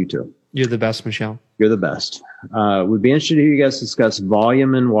 We love you too. You're the best, Michelle. You're the best. We'd be interested to hear you guys discuss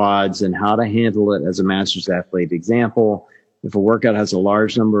volume and WODs and how to handle it as a master's athlete. Example, if a workout has a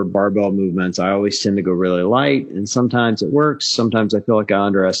large number of barbell movements, I always tend to go really light, and sometimes it works. Sometimes I feel like I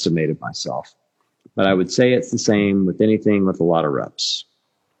underestimated myself. But I would say it's the same with anything with a lot of reps.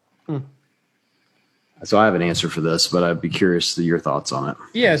 So I have an answer for this, but I'd be curious to your thoughts on it.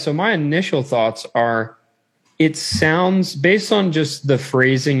 Yeah, so my initial thoughts are, it sounds, based on just the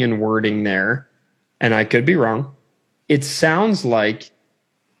phrasing and wording there, and I could be wrong, it sounds like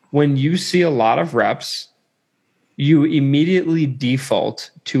when you see a lot of reps, you immediately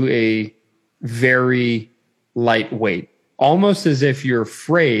default to a very lightweight, almost as if you're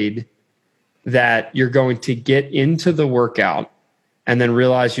afraid that you're going to get into the workout and then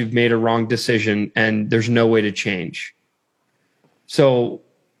realize you've made a wrong decision and there's no way to change. So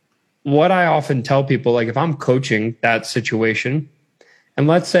what I often tell people, like if I'm coaching that situation, and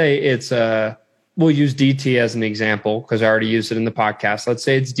let's say it's we'll use DT as an example because I already used it in the podcast. Let's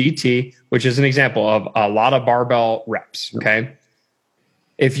say it's DT, which is an example of a lot of barbell reps. Okay.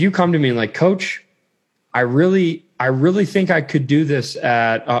 If you come to me like, coach, I really think I could do this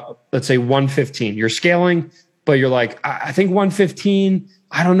at, let's say 115, you're scaling, but you're like, I think 115,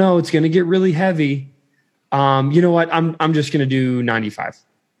 I don't know. It's going to get really heavy. You know what? I'm just going to do 95.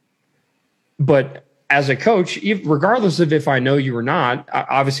 But as a coach, regardless of if I know you or not,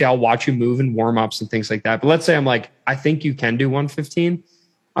 obviously I'll watch you move in warm-ups and things like that. But let's say I'm like, I think you can do 115.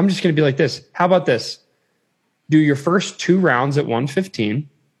 I'm just going to be like this. How about this? do your first 2 rounds at 115,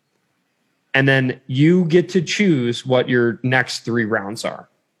 and then you get to choose what your next 3 rounds are.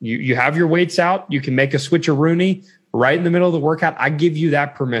 You have your weights out. You can make a switcheroonie right in the middle of the workout. I give you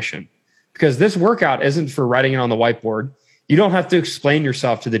that permission, because this workout isn't for writing it on the whiteboard. You don't have to explain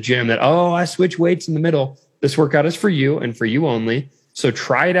yourself to the gym that, oh, I switch weights in the middle. This workout is for you and for you only. So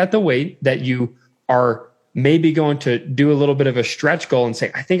try it at the weight that you are maybe going to do a little bit of a stretch goal and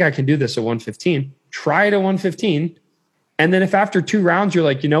say, I think I can do this at 115. Try it at 115. And then if after 2 rounds, you're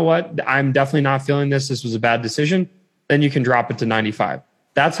like, you know what, I'm definitely not feeling this. This was a bad decision. Then you can drop it to 95.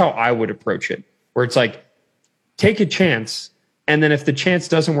 That's how I would approach it, where it's like, take a chance. And then if the chance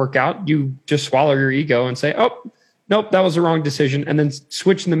doesn't work out, you just swallow your ego and say, oh, nope, that was the wrong decision. And then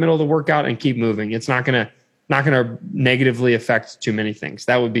switch in the middle of the workout and keep moving. It's not going to negatively affect too many things.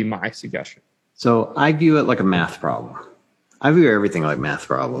 That would be my suggestion. So I view it like a math problem. I view everything like math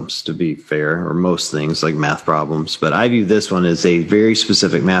problems, to be fair, or most things like math problems. But I view this one as a very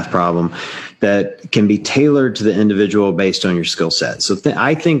specific math problem that can be tailored to the individual based on your skill set. So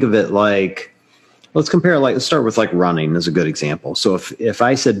I think of it like, let's start with like running as a good example. So if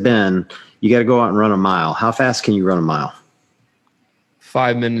I said, Ben, you got to go out and run a mile. How fast can you run a mile?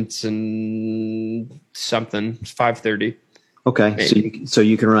 5 minutes and something. It's 5:30. Okay. So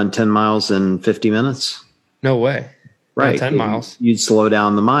you can run 10 miles in 50 minutes? No way. Right. 10 miles. You'd slow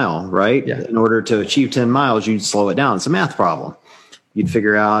down the mile, right? Yeah. In order to achieve 10 miles, you'd slow it down. It's a math problem. You'd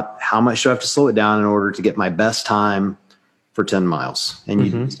figure out how much do I have to slow it down in order to get my best time for 10 miles. And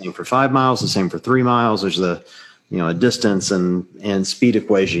you do the same for 5 miles, the same for 3 miles. There's a distance and speed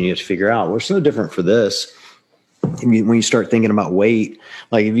equation you have to figure out. We're so different for this. When you start thinking about weight,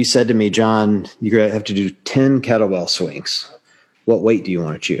 like if you said to me, John, you're going to have to do 10 kettlebell swings. What weight do you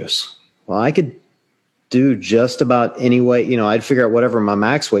want to choose? Well, I could do just about any weight. I'd figure out whatever my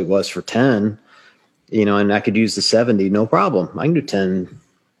max weight was for 10, and I could use the 70, no problem. I can do 10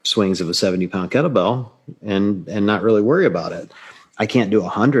 swings of a 70-pound kettlebell and not really worry about it. I can't do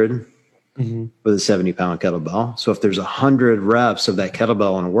 100 with a 70-pound kettlebell. So if there's 100 reps of that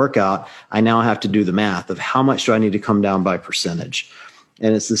kettlebell in a workout, I now have to do the math of how much do I need to come down by percentage.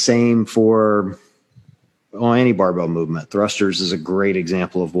 And it's the same for any barbell movement. Thrusters is a great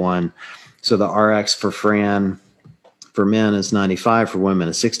example of one. So the RX for Fran for men is 95, for women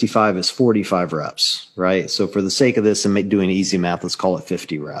is 65, is 45 reps, right? So for the sake of this and doing easy math, let's call it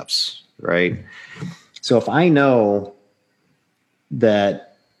 50 reps, right? So if I know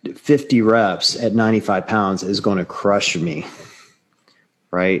that 50 reps at 95 pounds is going to crush me,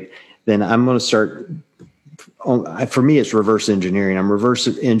 right? Then I'm going to start, for me, it's reverse engineering. I'm reverse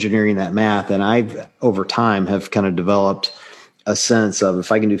engineering that math. And I've, over time, have kind of developed a sense of,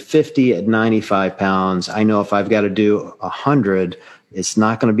 if I can do 50 at 95 pounds, I know if I've got to do 100, it's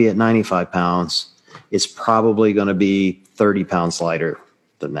not going to be at 95 pounds. It's probably going to be 30 pounds lighter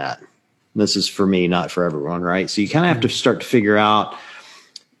than that. This is for me, not for everyone, right? So you kind of have to start to figure out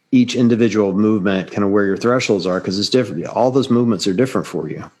each individual movement, kind of where your thresholds are, because it's different. All those movements are different for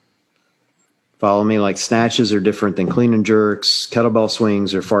you. Follow me? Like snatches are different than clean and jerks. Kettlebell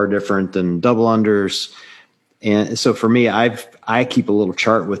swings are far different than double unders. And so for me, I keep a little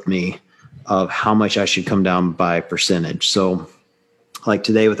chart with me of how much I should come down by percentage. So like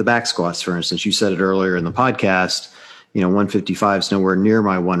today with the back squats, for instance, you said it earlier in the podcast, 155 is nowhere near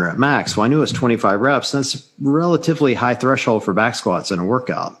my 1 rep max. Well, I knew it was 25 reps. That's relatively high threshold for back squats in a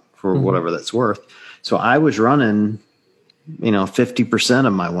workout for whatever that's worth. So I was running, 50%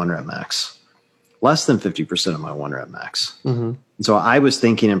 of my 1 rep max, less than 50% of my 1 rep max. And so I was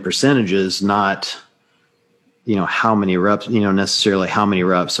thinking in percentages, not, how many reps, necessarily how many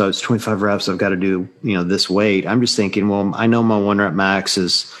reps. So it's 25 reps. I've got to do, this weight. I'm just thinking, well, I know my 1 rep max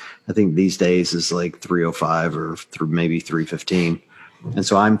is, I think these days is like 305 or maybe 315. And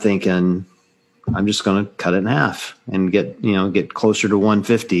so I'm thinking, I'm just going to cut it in half and get closer to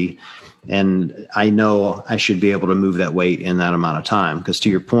 150. And I know I should be able to move that weight in that amount of time. Because to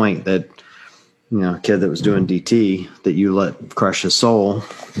your point that, a kid that was doing DT that you let crush his soul,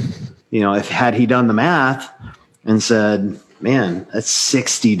 had he done the math and said, man, that's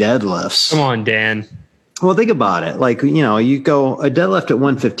 60 deadlifts. Come on, Dan. Well, think about it. Like, you go, a deadlift at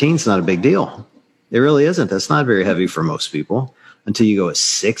 115 is not a big deal. It really isn't. That's not very heavy for most people until you go at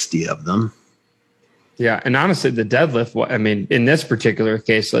 60 of them. Yeah. And honestly, the deadlift, in this particular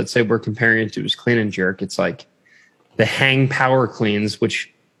case, let's say we're comparing it to his clean and jerk. It's like the hang power cleans,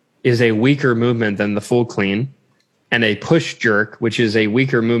 which is a weaker movement than the full clean, and a push jerk, which is a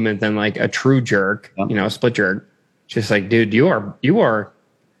weaker movement than like a true jerk, a split jerk. Just like, dude, you are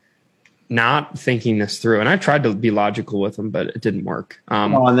not thinking this through. And I tried to be logical with them, but it didn't work.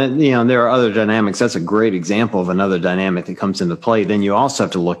 Well, and then, you know, there are other dynamics. That's a great example of another dynamic that comes into play. Then you also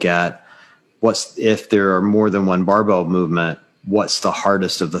have to look at if there are more than one barbell movement, what's the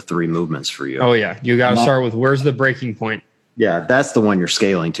hardest of the 3 movements for you? Oh yeah. You got to start with where's the breaking point? Yeah. That's the one you're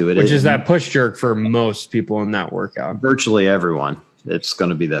scaling to. Which is that push jerk for most people in that workout. Virtually everyone. It's going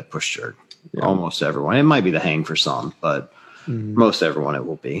to be that push jerk. Yeah. Almost everyone. It might be the hang for some, but most everyone it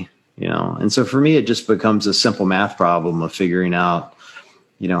will be. You know, and so for me, it just becomes a simple math problem of figuring out,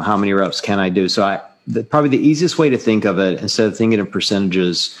 you know, how many reps can I do? So probably the easiest way to think of it, instead of thinking of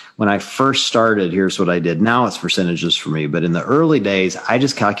percentages, when I first started, here's what I did. Now it's percentages for me. But in the early days, I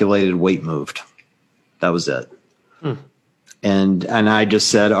just calculated weight moved. That was it. And I just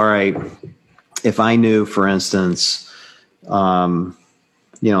said, all right, if I knew, for instance, you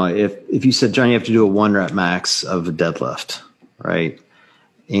know, if you said, John, you have to do a 1 rep max of a deadlift, right?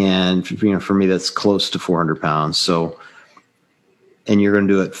 And, you know, for me, that's close to 400 pounds. So, and you're going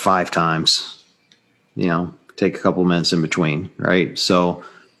to do it 5 times, you know, take a couple of minutes in between, right? So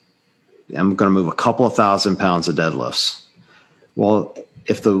I'm going to move a couple of 1,000 pounds of deadlifts. Well,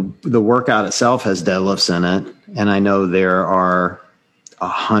 if the workout itself has deadlifts in it, and I know there are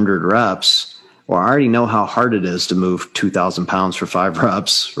 100 reps, well, I already know how hard it is to move 2,000 pounds for 5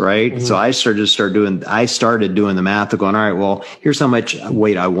 reps, right? So I started doing the math of going, all right, well, here's how much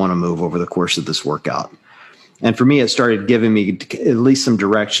weight I want to move over the course of this workout. And for me, it started giving me at least some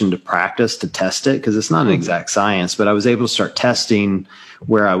direction to practice, to test it, because it's not an exact science, but I was able to start testing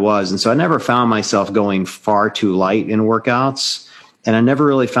where I was. And so I never found myself going far too light in workouts, and I never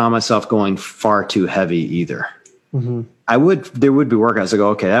really found myself going far too heavy either. There would be workouts I go,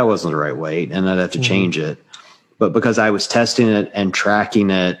 okay, that wasn't the right weight, and I'd have to change it. But because I was testing it and tracking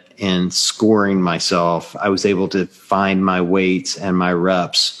it and scoring myself, I was able to find my weights and my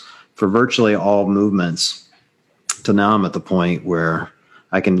reps for virtually all movements. So now I'm at the point where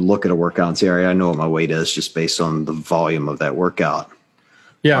I can look at a workout and say, all right, I know what my weight is just based on the volume of that workout.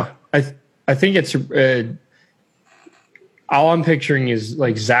 Yeah. I think it's, all I'm picturing is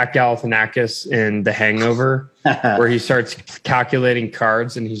like Zach Galifianakis in The Hangover, where he starts calculating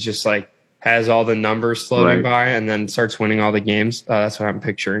cards and he's just like has all the numbers floating by and then starts winning all the games. That's what I'm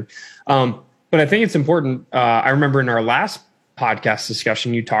picturing. But I think it's important. I remember in our last podcast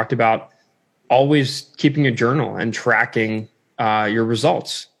discussion, you talked about always keeping a journal and tracking your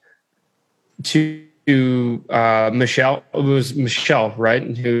results. To Michelle, it was Michelle, right?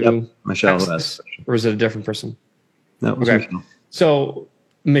 Michelle, or was it a different person? No, okay. So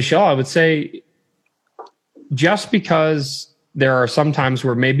Michelle, I would say just because there are some times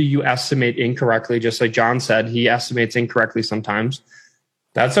where maybe you estimate incorrectly, just like John said, he estimates incorrectly sometimes.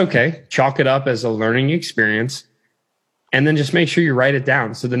 That's okay. Chalk it up as a learning experience and then just make sure you write it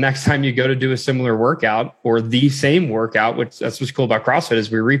down. So the next time you go to do a similar workout or the same workout, which that's what's cool about CrossFit is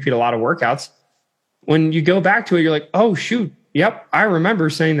we repeat a lot of workouts. When you go back to it, you're like, oh, shoot. Yep, I remember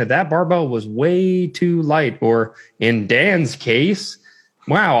saying that barbell was way too light. Or in Dan's case,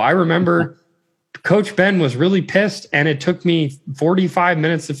 wow, I remember Coach Ben was really pissed and it took me 45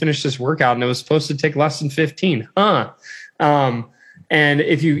 minutes to finish this workout and it was supposed to take less than 15. And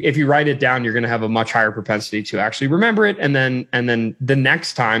if you write it down, you're going to have a much higher propensity to actually remember it. And then the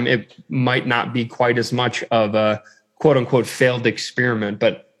next time it might not be quite as much of a quote unquote failed experiment.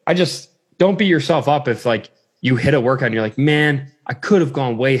 But I just don't beat yourself up if like you hit a workout and you're like, man, I could have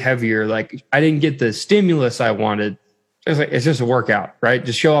gone way heavier. Like I didn't get the stimulus I wanted. It's just a workout, right?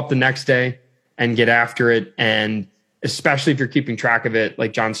 Just show up the next day and get after it. And especially if you're keeping track of it,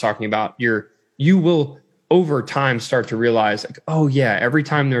 like John's talking about, you will over time start to realize like, oh yeah, every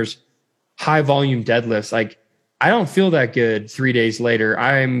time there's high volume deadlifts, like I don't feel that good 3 days later.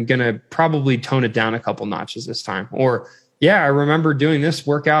 I'm going to probably tone it down a couple notches this time. Or yeah, I remember doing this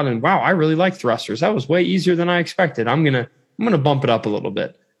workout and wow, I really like thrusters. That was way easier than I expected. I'm going to bump it up a little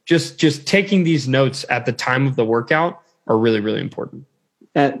bit. Just taking these notes at the time of the workout are really, really important.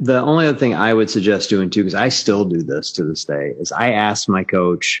 The only other thing I would suggest doing too, because I still do this to this day, is I ask my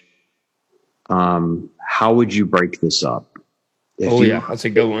coach, how would you break this up? That's a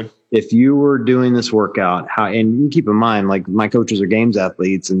good one. If you were doing this workout, and you keep in mind, like my coaches are games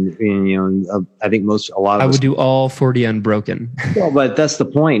athletes, and I think I would do all 40 unbroken. Well, but that's the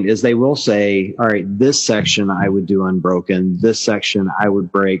point is they will say, all right, this section I would do unbroken. This section I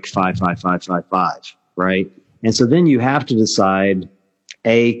would break 5, 5, 5, 5, 5, right? And so then you have to decide,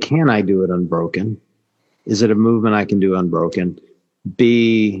 A, can I do it unbroken? Is it a movement I can do unbroken?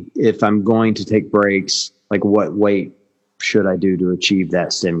 B, if I'm going to take breaks, like what weight should I do to achieve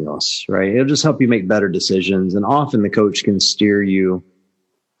that stimulus, right? It'll just help you make better decisions. And often the coach can steer you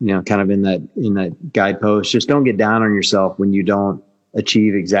kind of in that guidepost. Just don't get down on yourself when you don't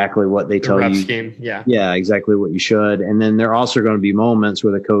achieve exactly what they tell you. Scheme. Yeah. Yeah, exactly what you should. And then there are also going to be moments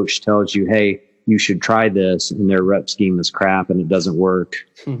where the coach tells you, hey, you should try this, and their rep scheme is crap and it doesn't work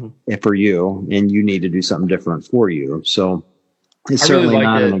for you, and you need to do something different for you. So it's certainly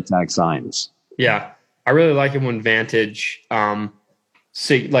not an exact science. Yeah. I really like it when Vantage,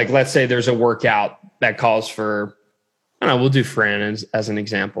 like let's say there's a workout that calls for, I don't know, we'll do Fran as an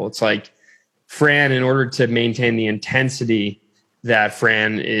example. It's like Fran, in order to maintain the intensity that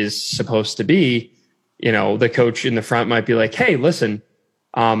Fran is supposed to be, the coach in the front might be like, hey, listen,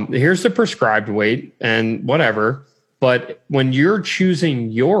 here's the prescribed weight and whatever. But when you're choosing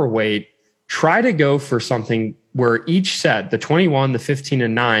your weight, try to go for something where each set, the 21, the 15,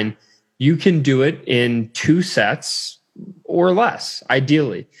 and 9, you can do it in 2 sets or less,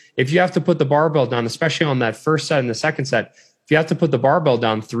 ideally. If you have to put the barbell down, especially on that first set and the second set, if you have to put the barbell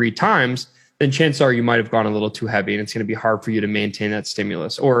down 3 times, then chances are you might have gone a little too heavy, and it's going to be hard for you to maintain that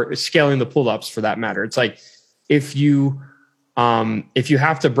stimulus, or scaling the pull-ups for that matter. It's like if you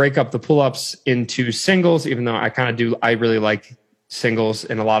have to break up the pull-ups into singles, even though I really like singles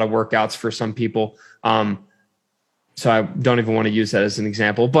in a lot of workouts for some people. So I don't even want to use that as an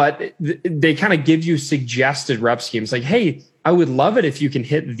example, but they kind of give you suggested rep schemes. Like, hey, I would love it if you can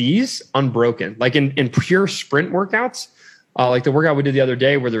hit these unbroken, like in pure sprint workouts, like the workout we did the other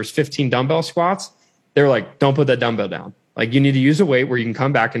day where there's 15 dumbbell squats. They're like, don't put that dumbbell down. Like, you need to use a weight where you can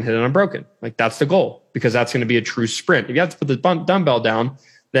come back and hit it unbroken. Like, that's the goal, because that's going to be a true sprint. If you have to put the dumbbell down,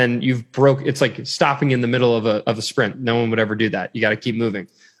 then it's like stopping in the middle of a sprint. No one would ever do that. You got to keep moving.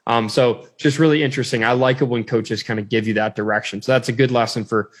 So just really interesting. I like it when coaches kind of give you that direction. So that's a good lesson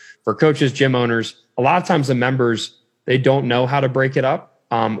for coaches, gym owners. A lot of times the members, they don't know how to break it up,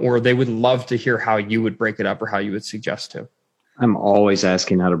 or they would love to hear how you would break it up or how you would suggest to. I'm always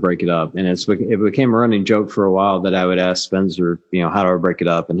asking how to break it up. And it became a running joke for a while that I would ask Spencer, how do I break it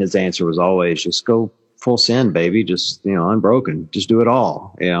up? And his answer was always, just go full send, baby. Just, unbroken. Just do it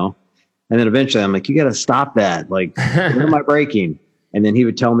all, And then eventually I'm like, you got to stop that. Like, where am I breaking? And then he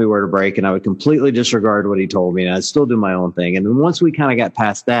would tell me where to break, and I would completely disregard what he told me, and I'd still do my own thing. And then once we kind of got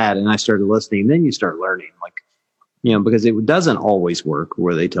past that and I started listening, then you start learning, because it doesn't always work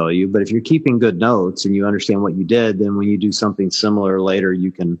where they tell you. But if you're keeping good notes and you understand what you did, then when you do something similar later,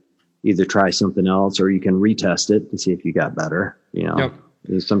 you can either try something else or you can retest it to see if you got better. Yep.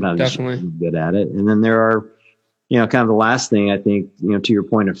 Sometimes definitely you're good at it. And then there are, kind of the last thing, I think, to your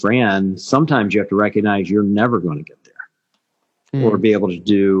point of Fran, sometimes you have to recognize you're never going to get there. Or be able to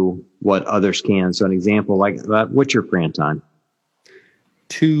do what others can. So an example like that, what's your Fran time?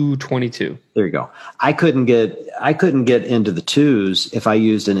 2:22. There you go. I couldn't get into the 2s if I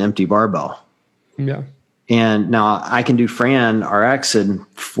used an empty barbell. Yeah. And now I can do Fran RX in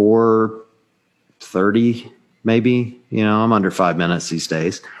 4:30, maybe. I'm under 5 minutes these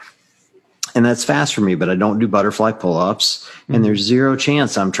days. And that's fast for me, but I don't do butterfly pull-ups, and there's zero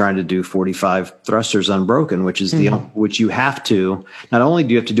chance I'm trying to do 45 thrusters unbroken, which is which you have to. Not only do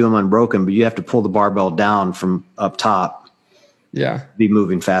you have to do them unbroken, but you have to pull the barbell down from up top. Yeah, be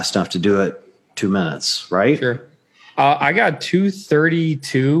moving fast enough to do it 2 minutes, right? Sure. I got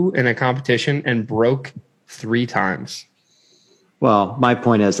 2:32 in a competition and broke 3 times. Well, my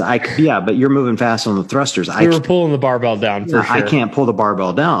point is, but you're moving fast on the thrusters. We were pulling the barbell down for sure. I can't pull the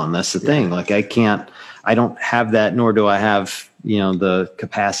barbell down. That's the thing. Like, I don't have that, nor do I have, the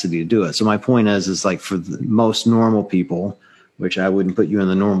capacity to do it. So my point is like for the most normal people, which I wouldn't put you in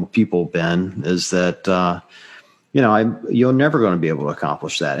the normal people bin, is that, you're never going to be able to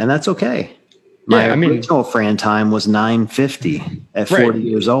accomplish that. And that's okay. My original Fran time was 9:50 at 40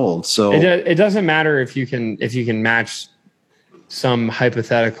 years old. So it doesn't matter if you can match some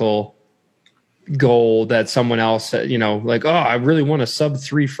hypothetical goal that someone else, like, oh, I really want a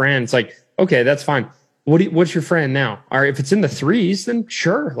sub-3 Fran. It's like, okay, that's fine. What's your Fran now? All right, if it's in the 3s, then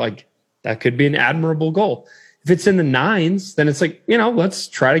sure, like that could be an admirable goal. If it's in the 9s, then it's like, let's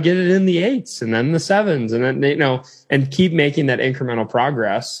try to get it in the 8s and then the 7s, and then, and keep making that incremental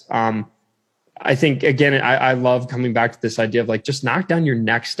progress. I think, again, I love coming back to this idea of like, just knock down your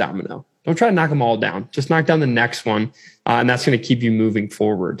next domino. Don't try to knock them all down. Just knock down the next one, and that's going to keep you moving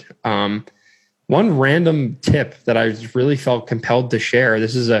forward. One random tip that I really felt compelled to share,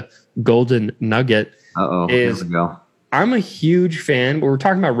 this is a golden nugget, here we go. I'm a huge fan, we're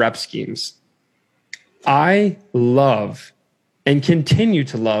talking about rep schemes. I love and continue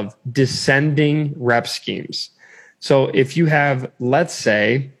to love descending rep schemes. So if you have, let's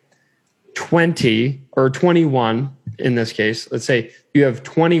say, 20 or 21 in this case, let's say you have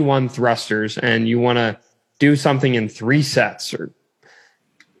 21 thrusters and you want to do something in 3 sets, or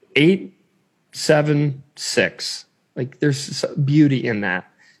 8, 7, 6. Like there's beauty in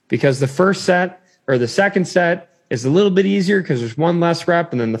that, because the first set or the second set is a little bit easier because there's one less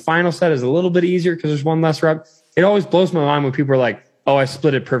rep. And then the final set is a little bit easier because there's one less rep. It always blows my mind when people are like, oh, I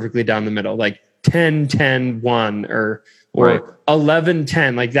split it perfectly down the middle, like 10, 10, 1 or Right. 11,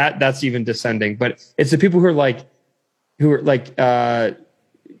 10, like that's even descending. But it's the people who are like,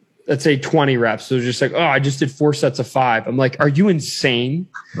 let's say 20 reps. So just like, oh, I just did 4 sets of 5. I'm like, are you insane?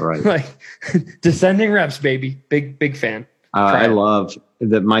 Right. Like descending reps, baby. Big fan. I love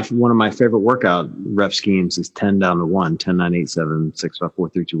that. One of my favorite workout rep schemes is 10 down to 1, 10, 9, 8, 7, 6, 5, 4,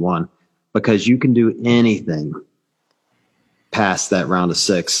 3, 2, 1, because you can do anything past that round of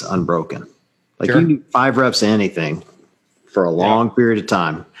 6 unbroken. Like Sure. you can do 5 reps of anything for a long period of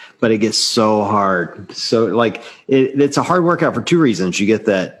time, but it gets so hard. So like it's a hard workout for 2 reasons. You get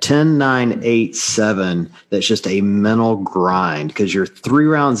that 10, 9, 8, 7. That's just a mental grind because you're 3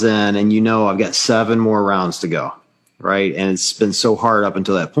 rounds in and I've got 7 more rounds to go. Right. And it's been so hard up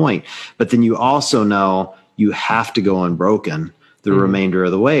until that point. But then you also know you have to go unbroken the remainder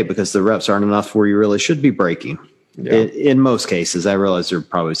of the way because the reps aren't enough where you really should be breaking. Yeah. In most cases. I realize there are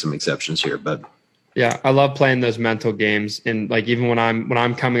probably some exceptions here, but yeah, I love playing those mental games. And like, even when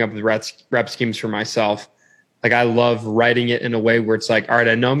I'm coming up with rep schemes for myself, like I love writing it in a way where it's like, all right,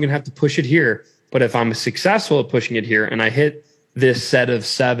 I know I'm going to have to push it here, but if I'm successful at pushing it here and I hit this set of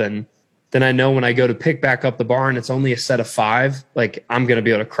 7, then I know when I go to pick back up the bar and it's only a set of 5, like I'm going to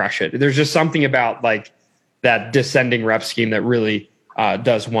be able to crush it. There's just something about like that descending rep scheme that really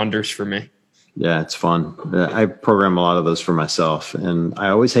does wonders for me. Yeah, it's fun. I program a lot of those for myself and I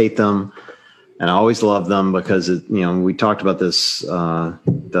always hate them. And I always love them because, we talked about this the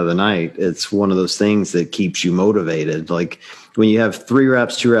other night. It's one of those things that keeps you motivated. Like when you have 3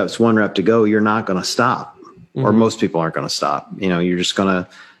 reps, 2 reps, 1 rep to go, you're not going to stop. Or most people aren't going to stop. You're just going to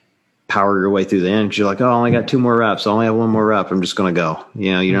power your way through the end because you're like, oh, I only got 2 more reps. I only have 1 more rep. I'm just going to go.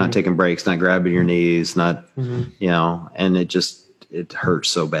 You're not taking breaks, not grabbing your knees, not, and it hurts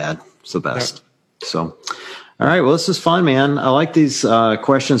so bad. It's the best. Yep. So. All right. Well, this is fun, man. I like these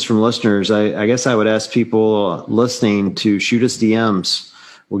questions from listeners. I guess I would ask people listening to shoot us DMs.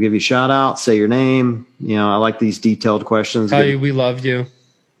 We'll give you a shout out, say your name. I like these detailed questions. Tell you we love you.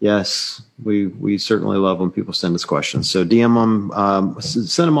 Yes, we certainly love when people send us questions. So DM them,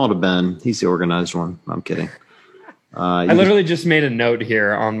 send them all to Ben. He's the organized one. I'm kidding. I literally just made a note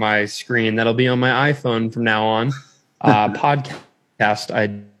here on my screen that'll be on my iPhone from now on. Podcast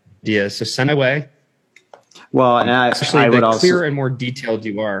ideas. So send away. Well, and especially I would the clearer also, and more detailed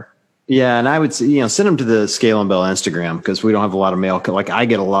you are. Yeah, and I would say, send them to the Scale and Bell Instagram because we don't have a lot of mail. Like I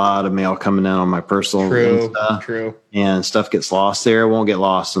get a lot of mail coming in on my personal Insta. True. And stuff gets lost there. It won't get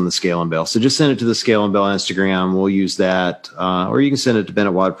lost on the Scale and Bell. So just send it to the Scale and Bell Instagram. We'll use that. Or you can send it to Ben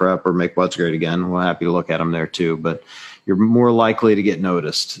at Wad Prep or Make Wads Great Again. We're happy to look at them there too. But you're more likely to get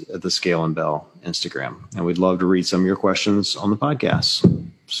noticed at the Scale and Bell Instagram. And we'd love to read some of your questions on the podcast.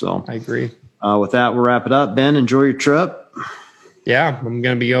 So I agree. With that, we'll wrap it up. Ben, enjoy your trip. Yeah, I'm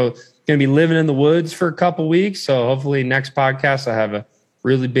going to be living in the woods for a couple weeks. So hopefully next podcast I have a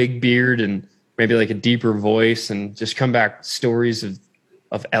really big beard and maybe like a deeper voice and just come back with stories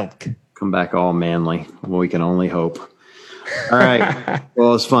of elk. Come back all manly. Well, we can only hope. All right.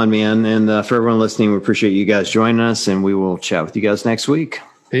 Well, it's fun, man. And for everyone listening, we appreciate you guys joining us and we will chat with you guys next week.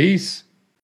 Peace.